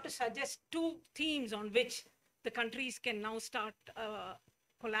you have to suggest 2 themes on which the countries can now start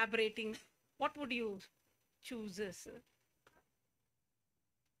collaborating, what would you choose as?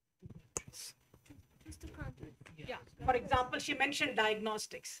 Yeah. For example, she mentioned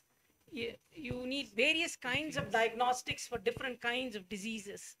diagnostics. You need various kinds of diagnostics for different kinds of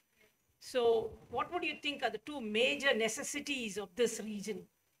diseases. So what would you think are the 2 major necessities of this region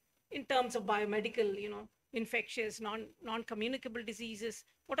in terms of biomedical, infectious, non-communicable diseases?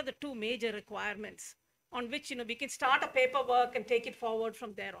 What are the 2 major requirements on which we can start a paperwork and take it forward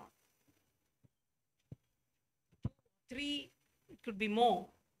from there on? 3, it could be more.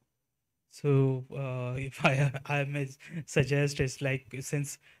 So, if I may suggest, it's like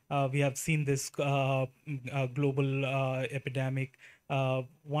since we have seen this global epidemic,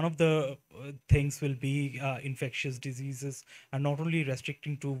 one of the things will be infectious diseases, and not only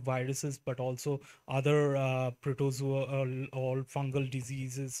restricting to viruses, but also other protozoal or fungal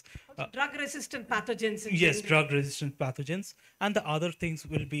diseases. Drug-resistant pathogens. Yes, drug-resistant pathogens, and the other things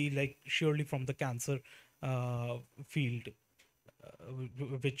will be like surely from the cancer field.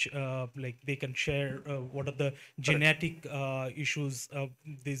 Which like they can share what are the genetic issues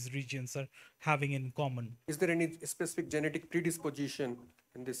these regions are having in common. Is there any specific genetic predisposition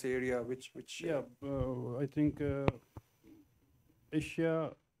in this area which Yeah, I think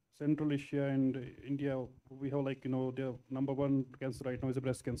Asia, Central Asia and India, we have like, the number one cancer right now is a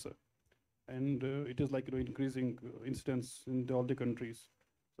breast cancer. And it is like, increasing incidence in all the countries.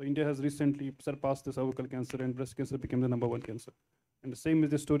 So India has recently surpassed the cervical cancer, and breast cancer became the number one cancer. And the same is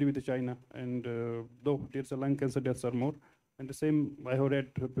the story with China. And though there's a lung cancer deaths are more. And the same I have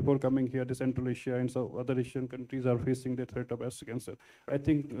read before coming here, the Central Asia and so other Asian countries are facing the threat of breast cancer. I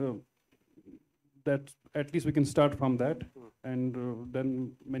think that at least we can start from that, and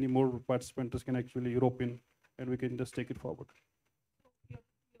then many more participants can actually rope in, and we can just take it forward.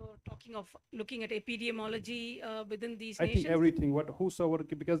 You're talking of looking at epidemiology within these I nations? think everything, whosoever,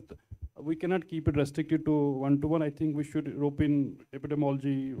 because we cannot keep it restricted to one-to-one. I think we should rope in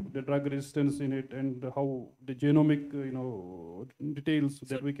epidemiology, the drug resistance in it, and how the genomic, details So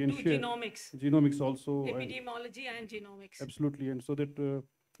that we can do share. genomics. Genomics also. Epidemiology and genomics. Absolutely, and so that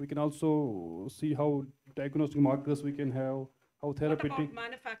we can also see how diagnostic markers we can have, how therapeutic. What about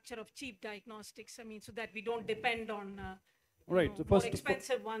manufacture of cheap diagnostics? I mean, so that we don't depend on right. The more first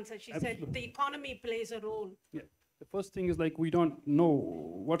expensive ones, as she said. The economy plays a role. Yeah. The first thing is like we don't know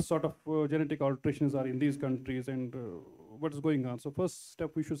what sort of genetic alterations are in these countries and what is going on. So first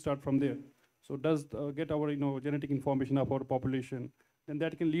step we should start from there. So does get our genetic information of our population, then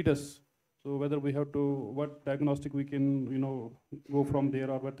that can lead us. So whether we have to what diagnostic we can go from there,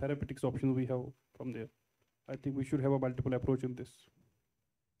 or what therapeutics options we have from there. I think we should have a multiple approach in this.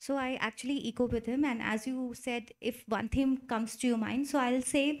 So I actually echo with him, and as you said, if one theme comes to your mind, so I'll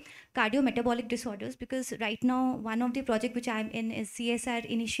say cardiometabolic disorders, because right now one of the project which I'm in is CSR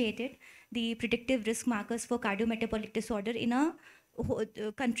initiated the predictive risk markers for cardiometabolic disorder in a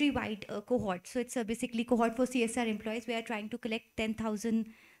countrywide cohort. So it's basically cohort for CSR employees. We are trying to collect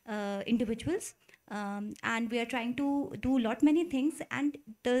 10,000 individuals, and we are trying to do many things, and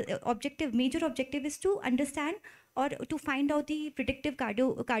the major objective is to understand or to find out the predictive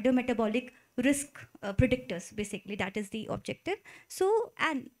cardiometabolic risk predictors. Basically, that is the objective. So,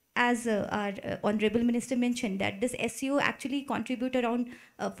 and as our Honorable Minister mentioned, that this SEO actually contribute around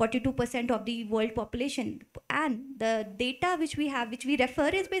 42% of the world population, and the data which we have, which we refer,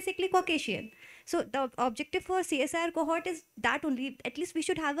 is basically Caucasian. So the objective for CSR cohort is that only, at least we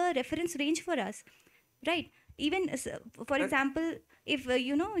should have a reference range for us, right? Even, for example, if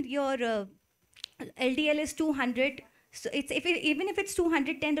your LDL is 200, so even if it's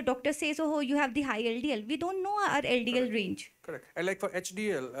 210, the doctor says, oh, you have the high LDL. We don't know our LDL range. Correct. And like for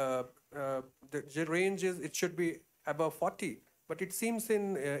HDL, the range is, it should be above 40, but it seems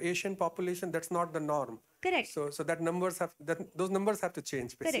in Asian population that's not the norm. Correct. So those numbers have to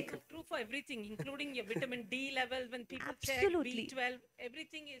change, basically. Correct. True for everything, including your vitamin D level. When people Absolutely. check B12,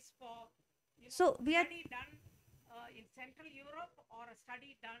 everything is for so we are study done in Central Europe or a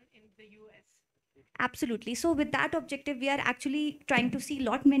study done in the US. Absolutely. So with that objective, we are actually trying to see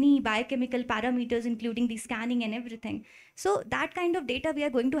many biochemical parameters, including the scanning and everything. So that kind of data we are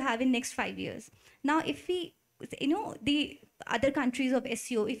going to have in next 5 years. Now, if we, the other countries of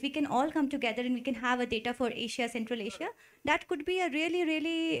SEO, if we can all come together and we can have a data for Asia, Central Asia, that could be a really,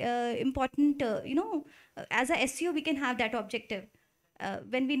 really important, as a SEO, we can have that objective.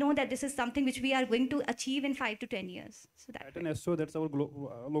 When we know that this is something which we are going to achieve in 5 to 10 years. So at an SO, that's our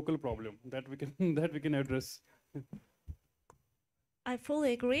local problem that we can that we can address. I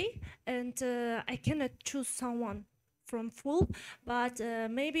fully agree, and I cannot choose someone from full, but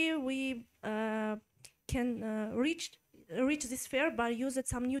maybe we can reach this sphere by using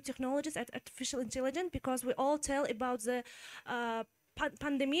some new technologies at artificial intelligence, because we all tell about the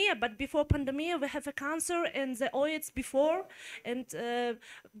pandemic, but before pandemic we have a cancer in the oids before, and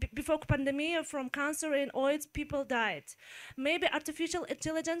before pandemic from cancer in oids people died. Maybe artificial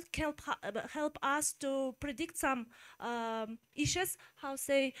intelligence can help us to predict some issues, how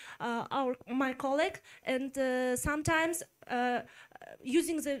say my colleague, and sometimes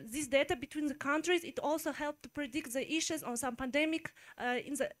using this data between the countries, it also helped to predict the issues on some pandemic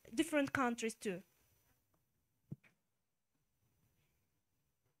in the different countries too.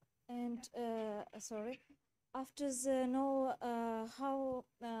 And sorry, after the know how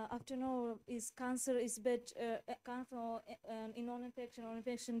after know is cancer is bad cancer in non-infection or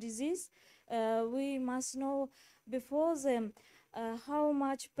infection disease, we must know before them how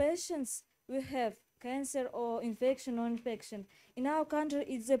much patients we have cancer or infection or infection. In our country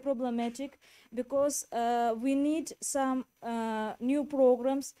it's a problematic because we need some new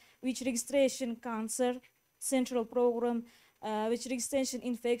programs which registration cancer central program, which registration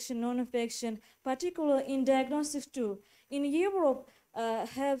infection, non-infection, particularly in diagnostics too. In Europe,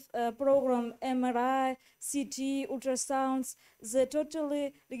 have a program MRI, CT, ultrasounds, the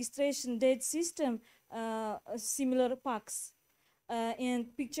totally registration data system, similar PACS,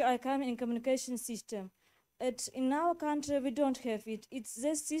 and picture archiving and communication system. In our country, we don't have it. It's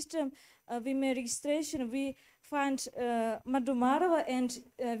this system, we make registration, we find Madumarova and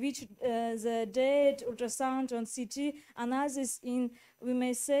which the date, ultrasound on CT analysis in, we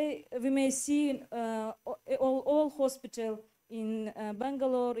may see in all hospital in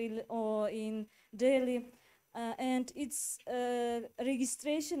Bangalore or in Delhi. And its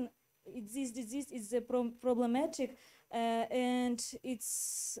registration, this disease is problematic and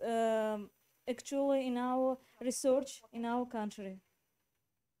it's actually in our research in our country.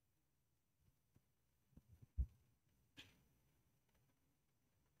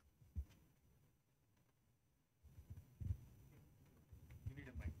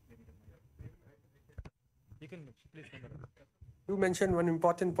 You can please. You mentioned one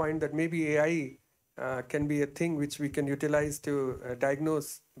important point that maybe AI can be a thing which we can utilize to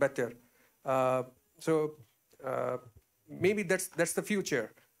diagnose better. Maybe that's the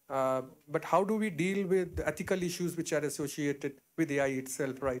future. But how do we deal with the ethical issues which are associated with AI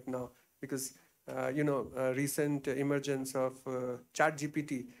itself right now? Because recent emergence of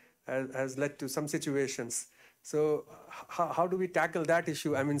ChatGPT has led to some situations. So how do we tackle that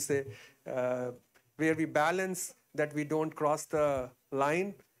issue? I mean, say where we balance that we don't cross the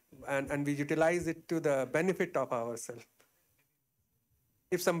line and we utilize it to the benefit of ourselves.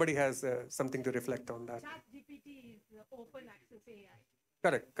 If somebody has something to reflect on that. ChatGPT is open access AI.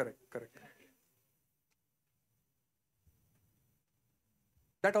 Correct.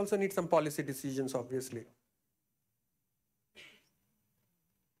 That also needs some policy decisions, obviously.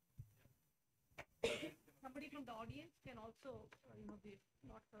 Somebody from the audience can also, be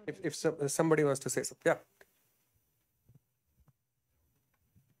not heard. If somebody wants to say something, yeah.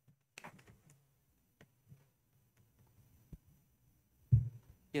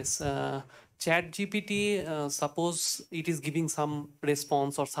 Yes, ChatGPT, suppose it is giving some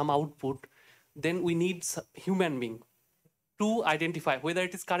response or some output, then we need human being to identify whether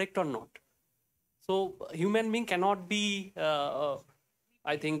it is correct or not. So human being cannot be,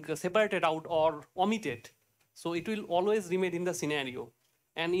 I think, separated out or omitted. So it will always remain in the scenario.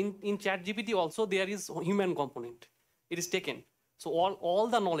 And in ChatGPT also there is human component. It is taken. So all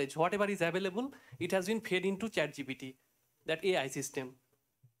the knowledge, whatever is available, it has been fed into ChatGPT, that AI system.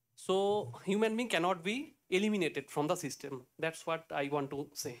 So human being cannot be eliminated from the system. That's what I want to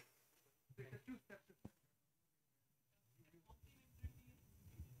say.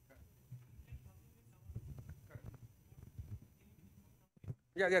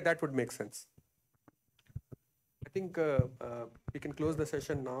 Yeah, that would make sense. I think we can close the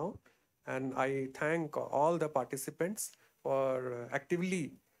session now. And I thank all the participants for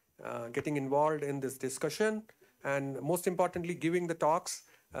actively getting involved in this discussion and most importantly, giving the talks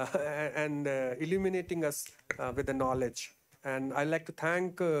and illuminating us with the knowledge. And I'd like to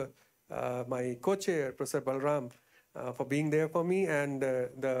thank my co-chair, Professor Balram, for being there for me and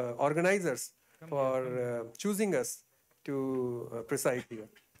the organizers for choosing us to preside here.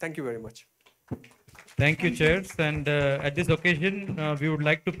 Thank you very much. Thank you, chairs. And at this occasion, we would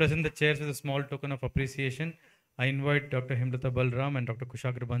like to present the chairs with a small token of appreciation. I invite Dr. Hemlata Balram and Dr.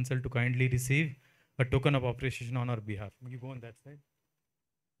 Kushagra Bansal to kindly receive a token of appreciation on our behalf. Will you go on that side?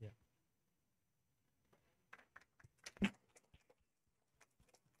 Yeah.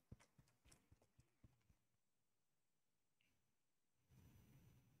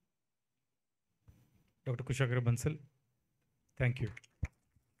 Dr. Kushagra Bansal, thank you.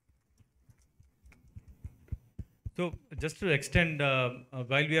 So just to extend,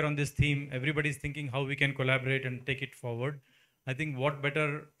 while we are on this theme, everybody is thinking how we can collaborate and take it forward. I think what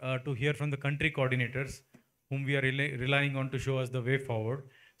better to hear from the country coordinators whom we are relying on to show us the way forward.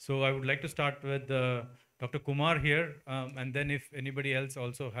 So I would like to start with Dr. Kumar here, and then if anybody else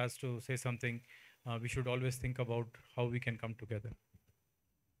also has to say something, we should always think about how we can come together.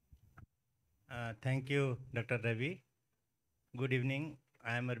 Thank you, Dr. Ravi. Good evening.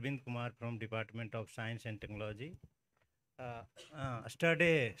 I am Arvind Kumar from Department of Science and Technology.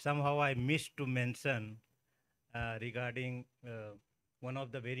 Yesterday, somehow I missed to mention regarding one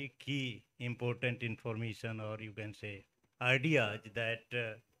of the very key important information, or you can say ideas that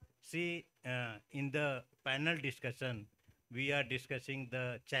in the panel discussion, we are discussing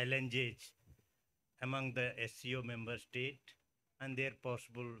the challenges among the SCO member state and their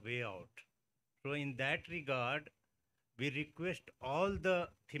possible way out. So in that regard, we request all the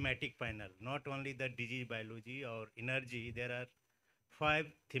thematic panel, not only the disease biology or energy, there are 5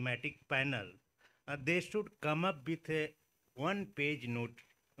 thematic panel. They should come up with a one-page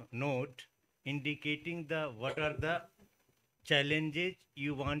note indicating what are the challenges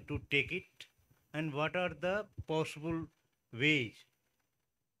you want to take it and what are the possible ways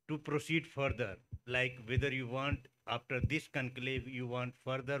to proceed further, like whether you want after this conclave you want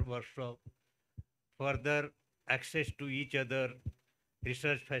further workshop, further access to each other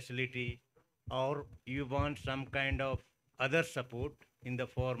research facility, or you want some kind of other support in the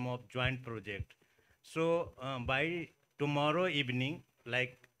form of joint project. So by tomorrow evening,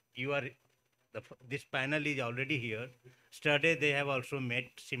 like you are, this panel is already here. Yesterday they have also met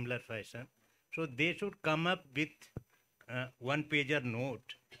similar fashion. So they should come up with one pager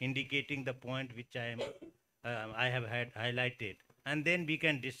note indicating the point which I have had highlighted, and then we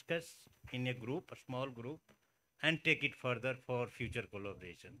can discuss in a group, a small group, and take it further for future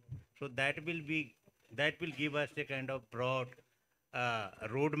collaboration. So that will give us a kind of broad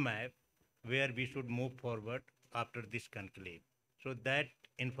roadmap where we should move forward after this conclave. So that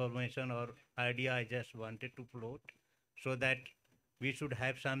information or idea I just wanted to float, so that we should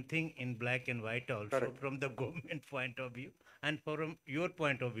have something in black and white also. Correct. From the government point of view and from your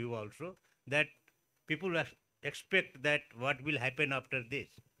point of view also, that people expect that what will happen after this,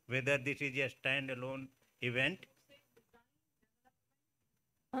 whether this is a standalone event.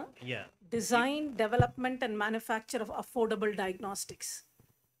 Yeah. Design, development, and manufacture of affordable diagnostics.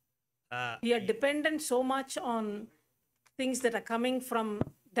 We are dependent so much on things that are coming from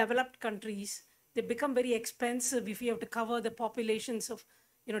developed countries. They become very expensive if you have to cover the populations of,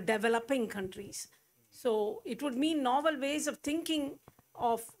 developing countries. So it would mean novel ways of thinking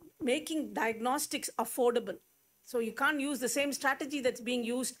of making diagnostics affordable. So you can't use the same strategy that's being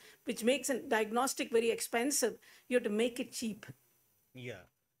used, which makes a diagnostic very expensive. You have to make it cheap. Yeah.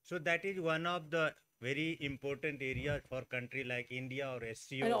 So that is one of the very important areas for country like India or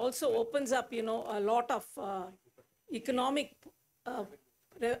SCO. And also opens up, a lot of economic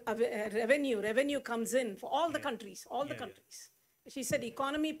revenue comes in for all the countries, countries. She said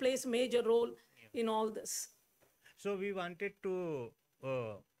economy plays a major role in all this. So we wanted to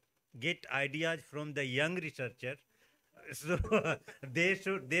get ideas from the young researchers. So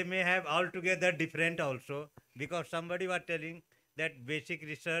they may have altogether different also, because somebody was telling that basic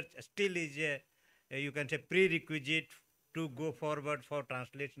research still is you can say prerequisite to go forward for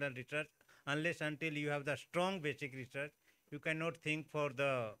translational research. Unless until you have the strong basic research, you cannot think for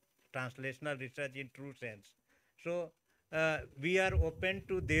the translational research in true sense. So we are open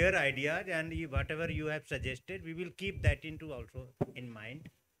to their ideas, and whatever you have suggested, we will keep that into also in mind,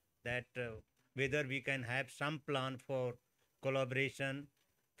 that whether we can have some plan for collaboration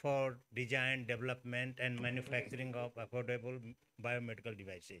for design, development, and manufacturing of affordable biomedical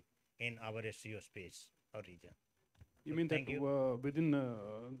devices in our SCO space or region. You mean that within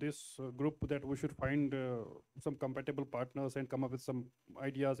this group that we should find some compatible partners and come up with some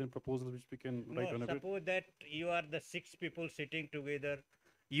ideas and proposals which we can write on a bit? Suppose that you are the 6 people sitting together.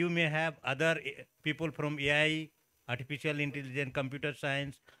 You may have other people from AI, artificial intelligence, computer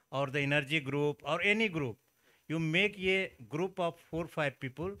science, or the energy group, or any group. You make a group of 4 or 5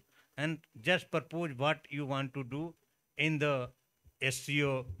 people and just propose what you want to do in the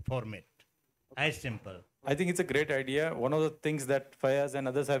SCO format. As simple. I think it's a great idea. One of the things that Fayaz and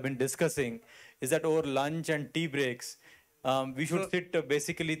others have been discussing is that over lunch and tea breaks, we should sit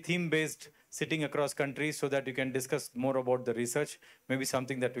basically theme-based, sitting across countries, so that you can discuss more about the research, maybe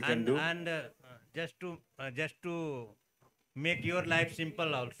something that we can do. And just to make your life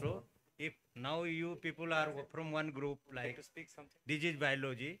simple also, if now you people are from one group like disease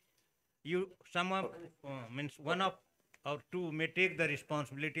biology, one of or two may take the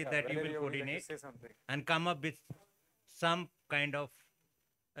responsibility that you will coordinate and come up with some kind of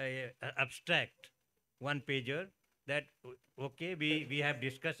abstract one pager that, okay, we have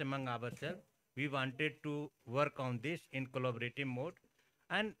discussed among ourselves. We wanted to work on this in collaborative mode,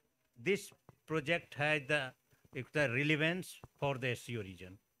 and this project has the relevance for the SCO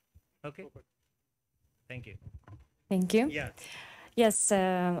region. Okay. Thank you. Thank you. Yeah. Yes,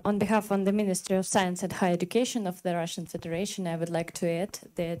 on behalf of the Ministry of Science and Higher Education of the Russian Federation, I would like to add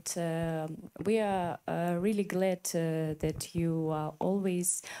that we are really glad that you are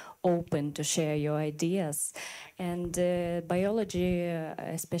always open to share your ideas. And biology,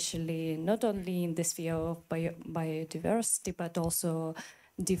 especially not only in the sphere of biodiversity, but also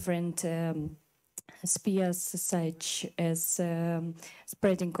different spheres such as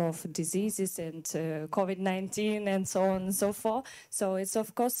spreading of diseases and COVID-19 and so on and so forth. So it's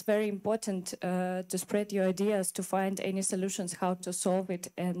of course very important to spread your ideas, to find any solutions how to solve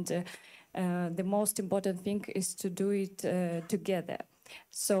it, and the most important thing is to do it together.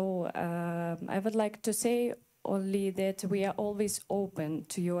 So I would like to say only that we are always open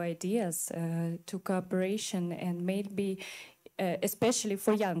to your ideas, to cooperation, and maybe especially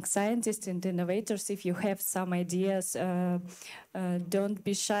for young scientists and innovators, if you have some ideas, don't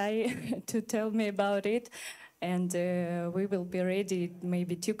be shy to tell me about it. And we will be ready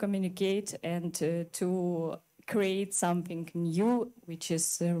maybe to communicate and to create something new, which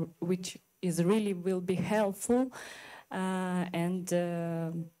is really will be helpful and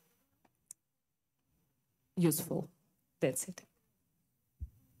useful. That's it.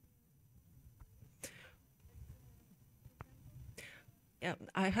 Yeah,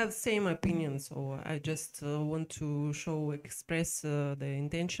 I have same opinion, so I just want to express the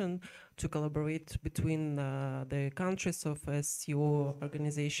intention to collaborate between the countries of SCO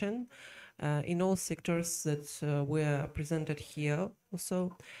organization in all sectors that were presented here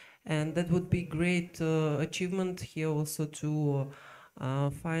also, and that would be great achievement here also to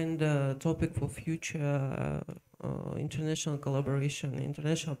find a topic for future international collaboration,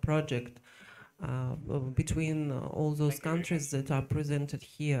 international project. Between all those countries that are presented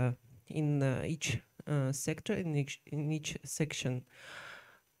here in each sector, in each section.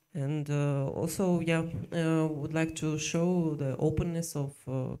 And also, yeah, would like to show the openness of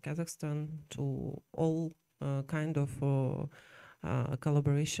Kazakhstan to all kind of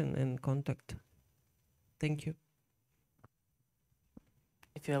collaboration and contact. Thank you.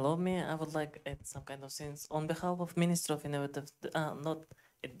 If you allow me, I would like to add some kind of things on behalf of Ministry of Innovative, not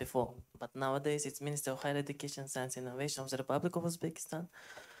it before, but nowadays it's Ministry of Higher Education, Science and Innovation of the Republic of Uzbekistan.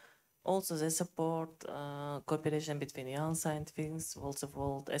 Also, they support cooperation between young scientists,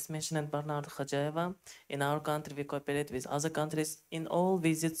 also as mentioned by Bernard Khadjaeva. In our country, we cooperate with other countries in all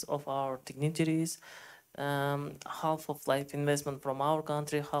visits of our dignitaries. Half of life investment from our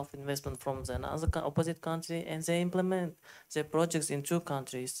country, half investment from the another opposite country, and they implement their projects in 2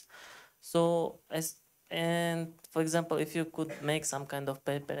 countries. So and for example, if you could make some kind of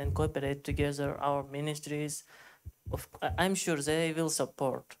paper and cooperate together our ministries, I'm sure they will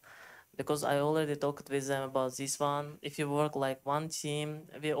support, because I already talked with them about this one. If you work like one team,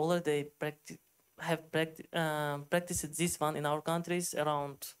 we already practiced this one in our countries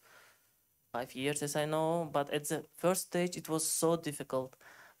around 5 years, as I know, but at the first stage it was so difficult.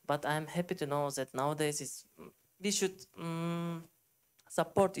 But I'm happy to know that nowadays we should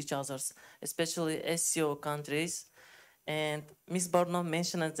support each others, especially SCO countries. And Ms. Borno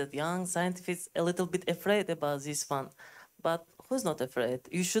mentioned that young scientists are a little bit afraid about this one. But who's not afraid?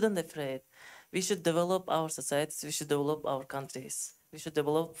 You shouldn't afraid. We should develop our societies. We should develop our countries. We should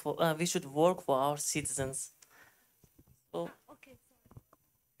develop we should work for our citizens. So. Okay.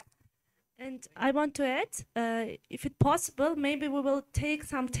 And I want to add, if it's possible, maybe we will take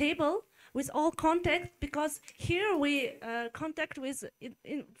some table with all contact, because here we contact with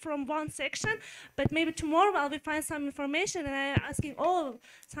from one section, but maybe tomorrow I'll be find some information, and I'm asking,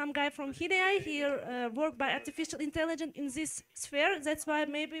 some guy from HIDEI here work by artificial intelligence in this sphere. That's why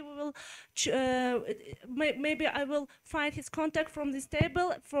maybe we will, maybe I will find his contact from this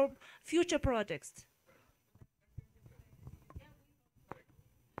table for future projects.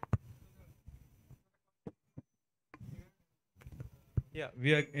 Yeah,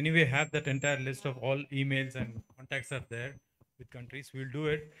 we are anyway have that entire list of all emails and contacts are there with countries. We'll do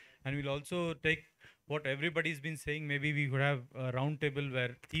it, and we'll also take what everybody's been saying. Maybe we could have a round table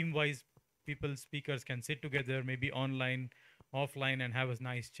where team-wise speakers can sit together, maybe online, offline, and have a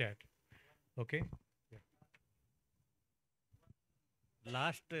nice chat. Okay. Yeah.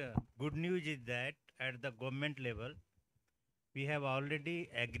 Last good news is that at the government level, we have already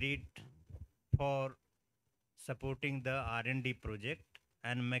agreed for supporting the R&D project,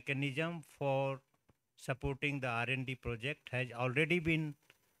 and mechanism for supporting the R&D project has already been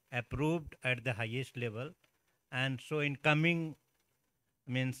approved at the highest level. And so in coming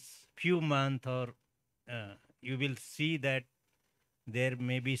few months, or you will see that there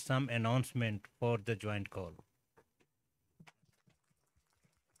may be some announcement for the joint call.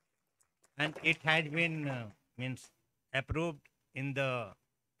 And it has been approved in the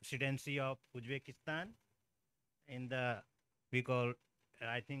presidency of Uzbekistan, in the, we call,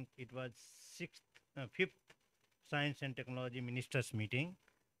 I think it was fifth Science and Technology Ministers meeting,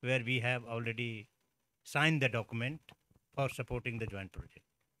 where we have already signed the document for supporting the joint project.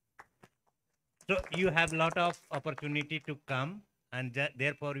 So you have a lot of opportunity to come, and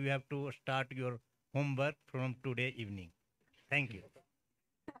therefore you have to start your homework from today evening. Thank you.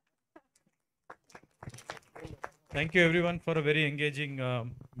 Thank you everyone for a very engaging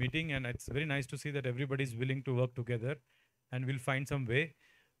meeting, and it's very nice to see that everybody is willing to work together, and we'll find some way.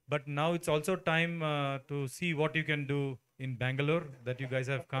 But now it's also time to see what you can do in Bangalore, that you guys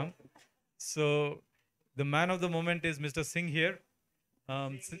have come. So the man of the moment is Mr. Singh here.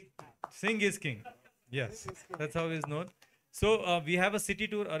 Singh is king. Yes, that's how he's known. So we have a city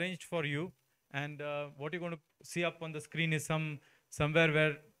tour arranged for you, and what you're going to see up on the screen is somewhere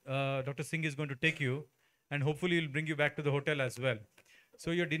where Dr. Singh is going to take you, and hopefully he'll bring you back to the hotel as well.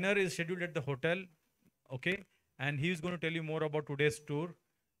 So your dinner is scheduled at the hotel, okay? And he's going to tell you more about today's tour.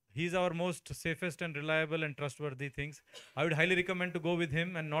 He's our most safest and reliable and trustworthy things. I would highly recommend to go with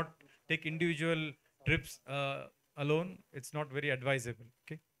him and not take individual trips alone. It's not very advisable,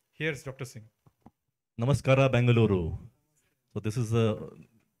 okay? Here's Dr. Singh. Namaskara, Bengaluru. So this is a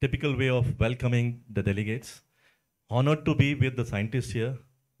typical way of welcoming the delegates. Honored to be with the scientists here.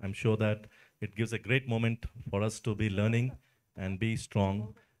 I'm sure that it gives a great moment for us to be learning and be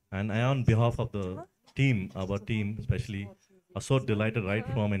strong. And I, on behalf of the team, our team especially, are so delighted right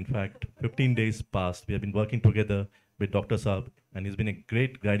from, in fact, 15 days past. We have been working together with Dr. Saab, and he's been a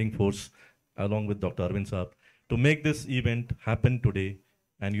great guiding force along with Dr. Arvind Saab to make this event happen today,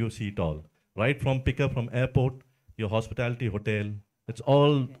 and you see it all. Right from pickup from airport, your hospitality, hotel, it's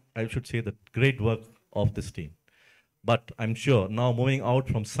all, I should say, the great work of this team. But I'm sure now moving out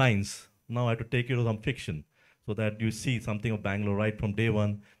from science, now I have to take you to some fiction so that you see something of Bangalore right from day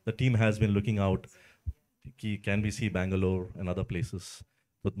one. The team has been looking out. Can we see Bangalore and other places?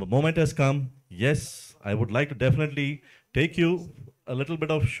 So the moment has come. Yes, I would like to definitely take you a little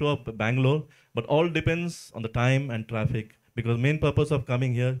bit of show of Bangalore, but all depends on the time and traffic, because main purpose of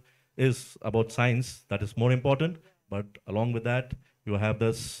coming here is about science. That is more important. But along with that, you have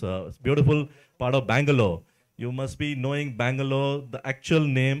this beautiful part of Bangalore. You must be knowing Bangalore. The actual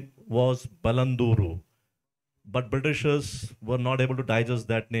name was Balanduru. But Britishers were not able to digest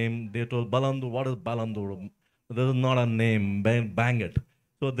that name. They told Balanduru, what is Balanduru? This is not a name, bang it.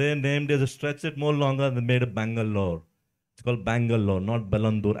 So they named it, stretched it more longer, and they made it Bangalore. It's called Bangalore, not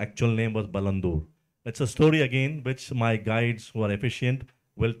Balandur. Actual name was Balandur. It's a story again, which my guides who are efficient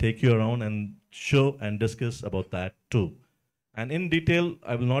will take you around and show and discuss about that too. And in detail,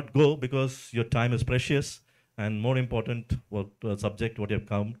 I will not go because your time is precious, and more important, what subject, what you have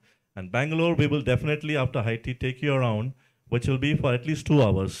come. And Bangalore, we will definitely, after high tea, take you around, which will be for at least 2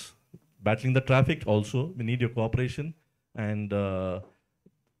 hours. Battling the traffic also, we need your cooperation. And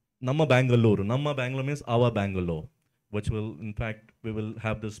Namma Bangalore. Namma Bangalore means our Bangalore, which will, in fact, we will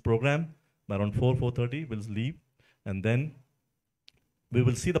have this program around 4:30, we'll leave. And then we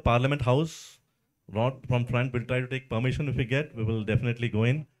will see the Parliament House. Not from front, we'll try to take permission if we get, we will definitely go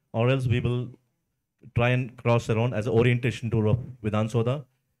in. Or else we will try and cross around as an orientation tour of Vidhan Soda.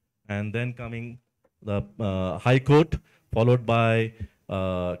 And then coming the High Court, followed by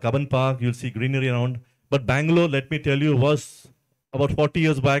Kaban Park, you'll see greenery around. But Bangalore, let me tell you, was about 40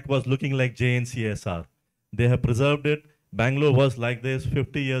 years back, was looking like JNCSR. They have preserved it. Bangalore was like this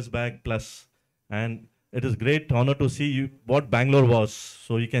 50 years back plus. And it is great honor to see you, what Bangalore was,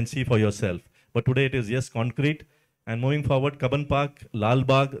 so you can see for yourself. But today it is, yes, concrete. And moving forward, Kaban Park, Lal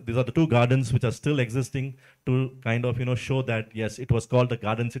Bagh, these are the 2 gardens which are still existing to kind of, show that, yes, it was called the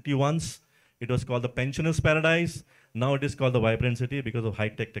Garden City once. It was called the Pensioners' Paradise. Now it is called the Vibrant City because of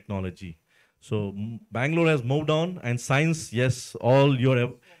high-tech technology. So Bangalore has moved on, and science, yes, all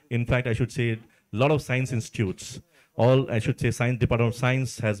your, in fact, I should say, a lot of science institutes. All, I should say, Science Department of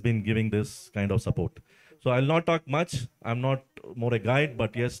Science has been giving this kind of support. So I'll not talk much. I'm not more a guide,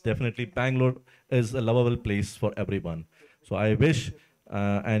 but yes, definitely Bangalore is a lovable place for everyone. So I wish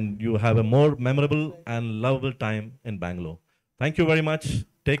and you have a more memorable and lovable time in Bangalore. Thank you very much.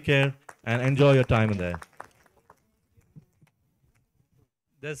 Take care and enjoy your time in there.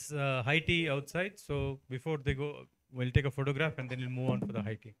 There's high tea outside, so before they go, we'll take a photograph and then we'll move on for the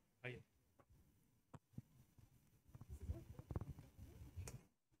high tea.